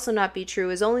can also not be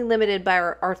true is only limited by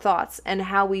our thoughts and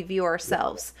how we view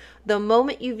ourselves. The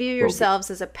moment you view So good. yourselves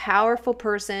as a powerful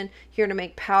person here to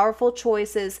make powerful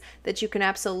choices that you can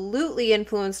absolutely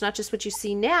influence not just what you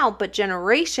see now, but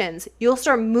generations, you'll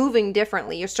start moving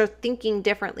differently. You'll start thinking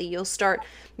differently.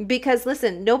 Because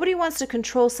listen, nobody wants to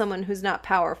control someone who's not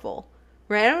powerful,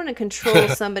 right? I don't want to control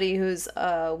somebody who's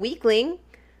a weakling.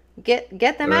 Get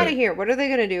them out of Right. here. What are they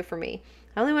going to do for me?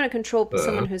 I only want to control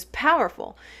someone Uh-huh. who's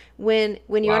powerful. When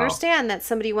you Wow. understand that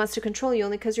somebody wants to control you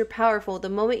only because you're powerful, the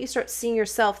moment you start seeing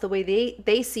yourself the way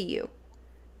they see you,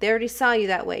 they already saw you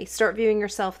that way. Start viewing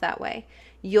yourself that way.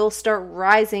 You'll start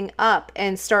rising up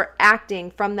and start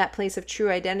acting from that place of true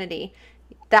identity.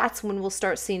 That's when we'll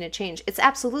start seeing a change. It's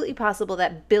absolutely possible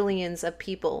that billions of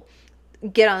people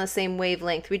get on the same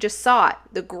wavelength. We just saw it.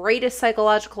 The greatest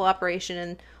psychological operation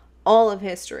in all of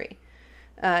history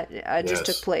just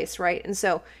took Yes. place, right? And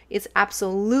so it's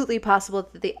absolutely possible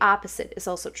that the opposite is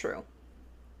also true.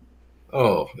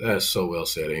 Oh, that's so well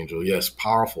said, Angel. Yes,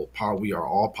 powerful. Power. We are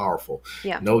all powerful.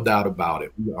 Yeah. No doubt about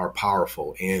it. We are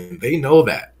powerful. And they know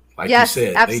that. Like you Yes,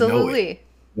 said, they know it. absolutely.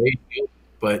 They do.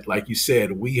 But like you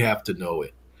said, we have to know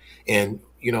it. And,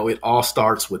 it all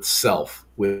starts with self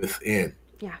within,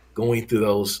 Yeah. going through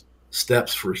those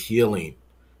steps for healing,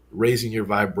 raising your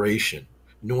vibration,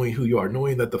 knowing who you are,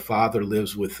 knowing that the Father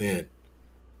lives within.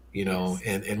 Yes.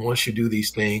 and once you do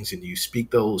these things and you speak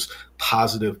those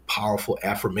positive, powerful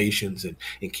affirmations and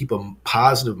keep a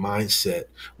positive mindset,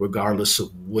 regardless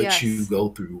of what you Yes. go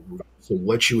through, so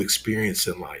what you experience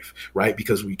in life, right?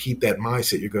 Because we keep that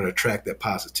mindset, you're going to attract that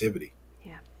positivity.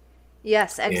 Yeah.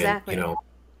 Yes, And, exactly.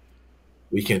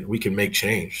 we can make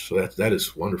change. So that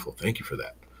is wonderful. Thank you for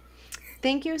that.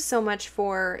 Thank you so much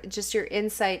for just your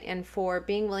insight and for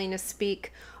being willing to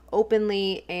speak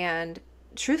openly and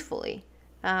truthfully.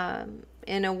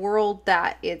 In a world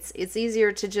that it's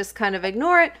easier to just kind of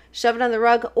ignore it, shove it on the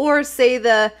rug, or say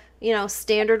the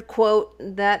standard quote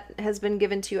that has been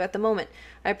given to you at the moment.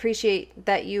 I appreciate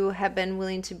that you have been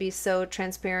willing to be so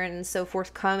transparent and so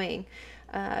forthcoming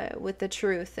with the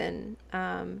truth, and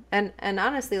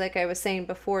honestly, like I was saying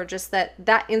before, just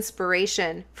that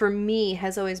inspiration for me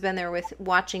has always been there with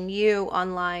watching you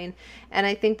online. And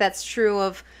I think that's true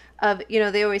of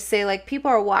they always say, like,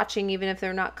 people are watching even if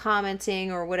they're not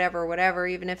commenting or whatever,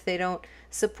 even if they don't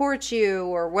support you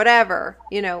or whatever.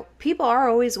 People are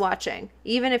always watching,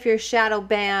 even if you're shadow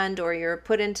banned or you're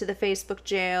put into the Facebook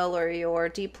jail or you're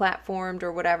deplatformed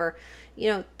or whatever.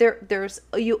 There's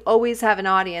you always have an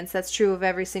audience. That's true of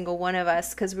every single one of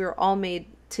us, because we were all made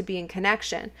to be in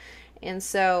connection. And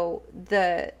so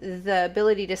the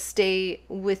ability to stay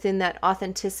within that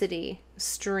authenticity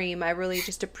stream, I really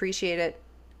just appreciate it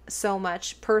so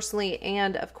much, personally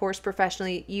and of course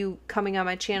professionally. You coming on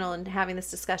my channel and having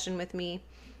this discussion with me,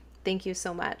 thank you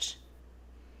so much.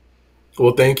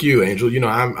 Well, thank you, Angel.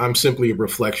 I'm simply a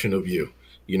reflection of you.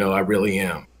 I really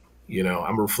am.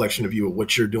 I'm a reflection of you, of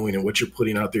what you're doing and what you're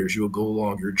putting out there as you go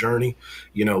along your journey.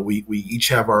 We each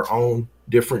have our own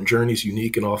different journeys,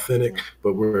 unique and authentic, Yeah.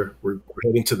 but we're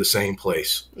heading to the same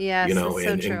place. Yes, it's so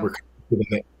And true.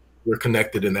 we're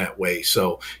connected in that way.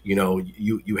 So,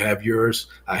 you have yours,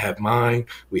 I have mine.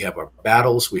 We have our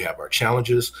battles, we have our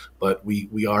challenges, but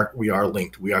we are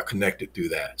linked. We are connected through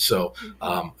that. So,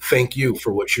 Mm-hmm. thank you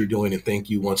for what you're doing, and thank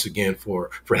you once again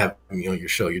for having me on your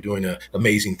show. You're doing an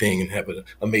amazing thing and have an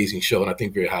amazing show, and I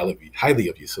think very highly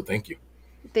of you. So, thank you.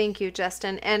 Thank you,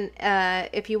 Jesston. And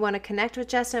if you want to connect with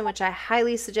Jesston, which I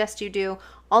highly suggest you do,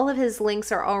 all of his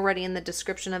links are already in the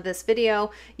description of this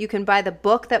video. You can buy the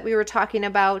book that we were talking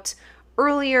about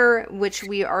earlier, which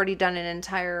we already done an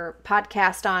entire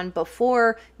podcast on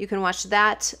before. You can watch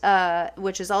that,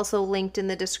 which is also linked in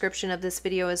the description of this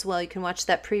video as well. You can watch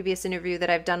that previous interview that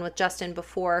I've done with Justin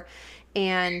before.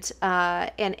 And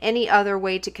any other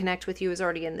way to connect with you is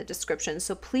already in the description.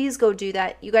 So please go do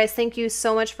that. You guys, thank you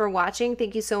so much for watching.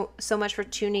 Thank you so much for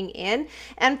tuning in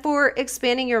and for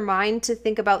expanding your mind to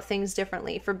think about things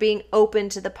differently, for being open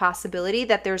to the possibility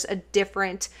that there's a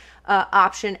different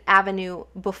option, avenue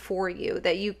before you,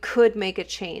 that you could make a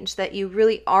change, that you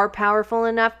really are powerful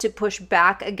enough to push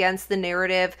back against the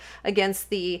narrative, against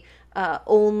the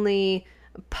only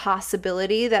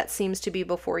possibility that seems to be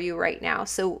before you right now.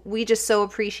 So we just so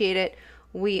appreciate it.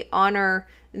 We honor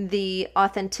the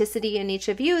authenticity in each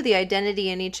of you, the identity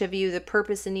in each of you, the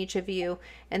purpose in each of you.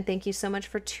 And thank you so much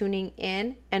for tuning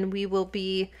in. And we will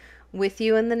be with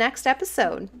you in the next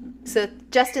episode. So,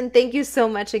 Justin, thank you so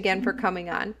much again for coming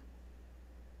on.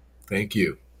 Thank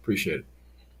you. Appreciate it.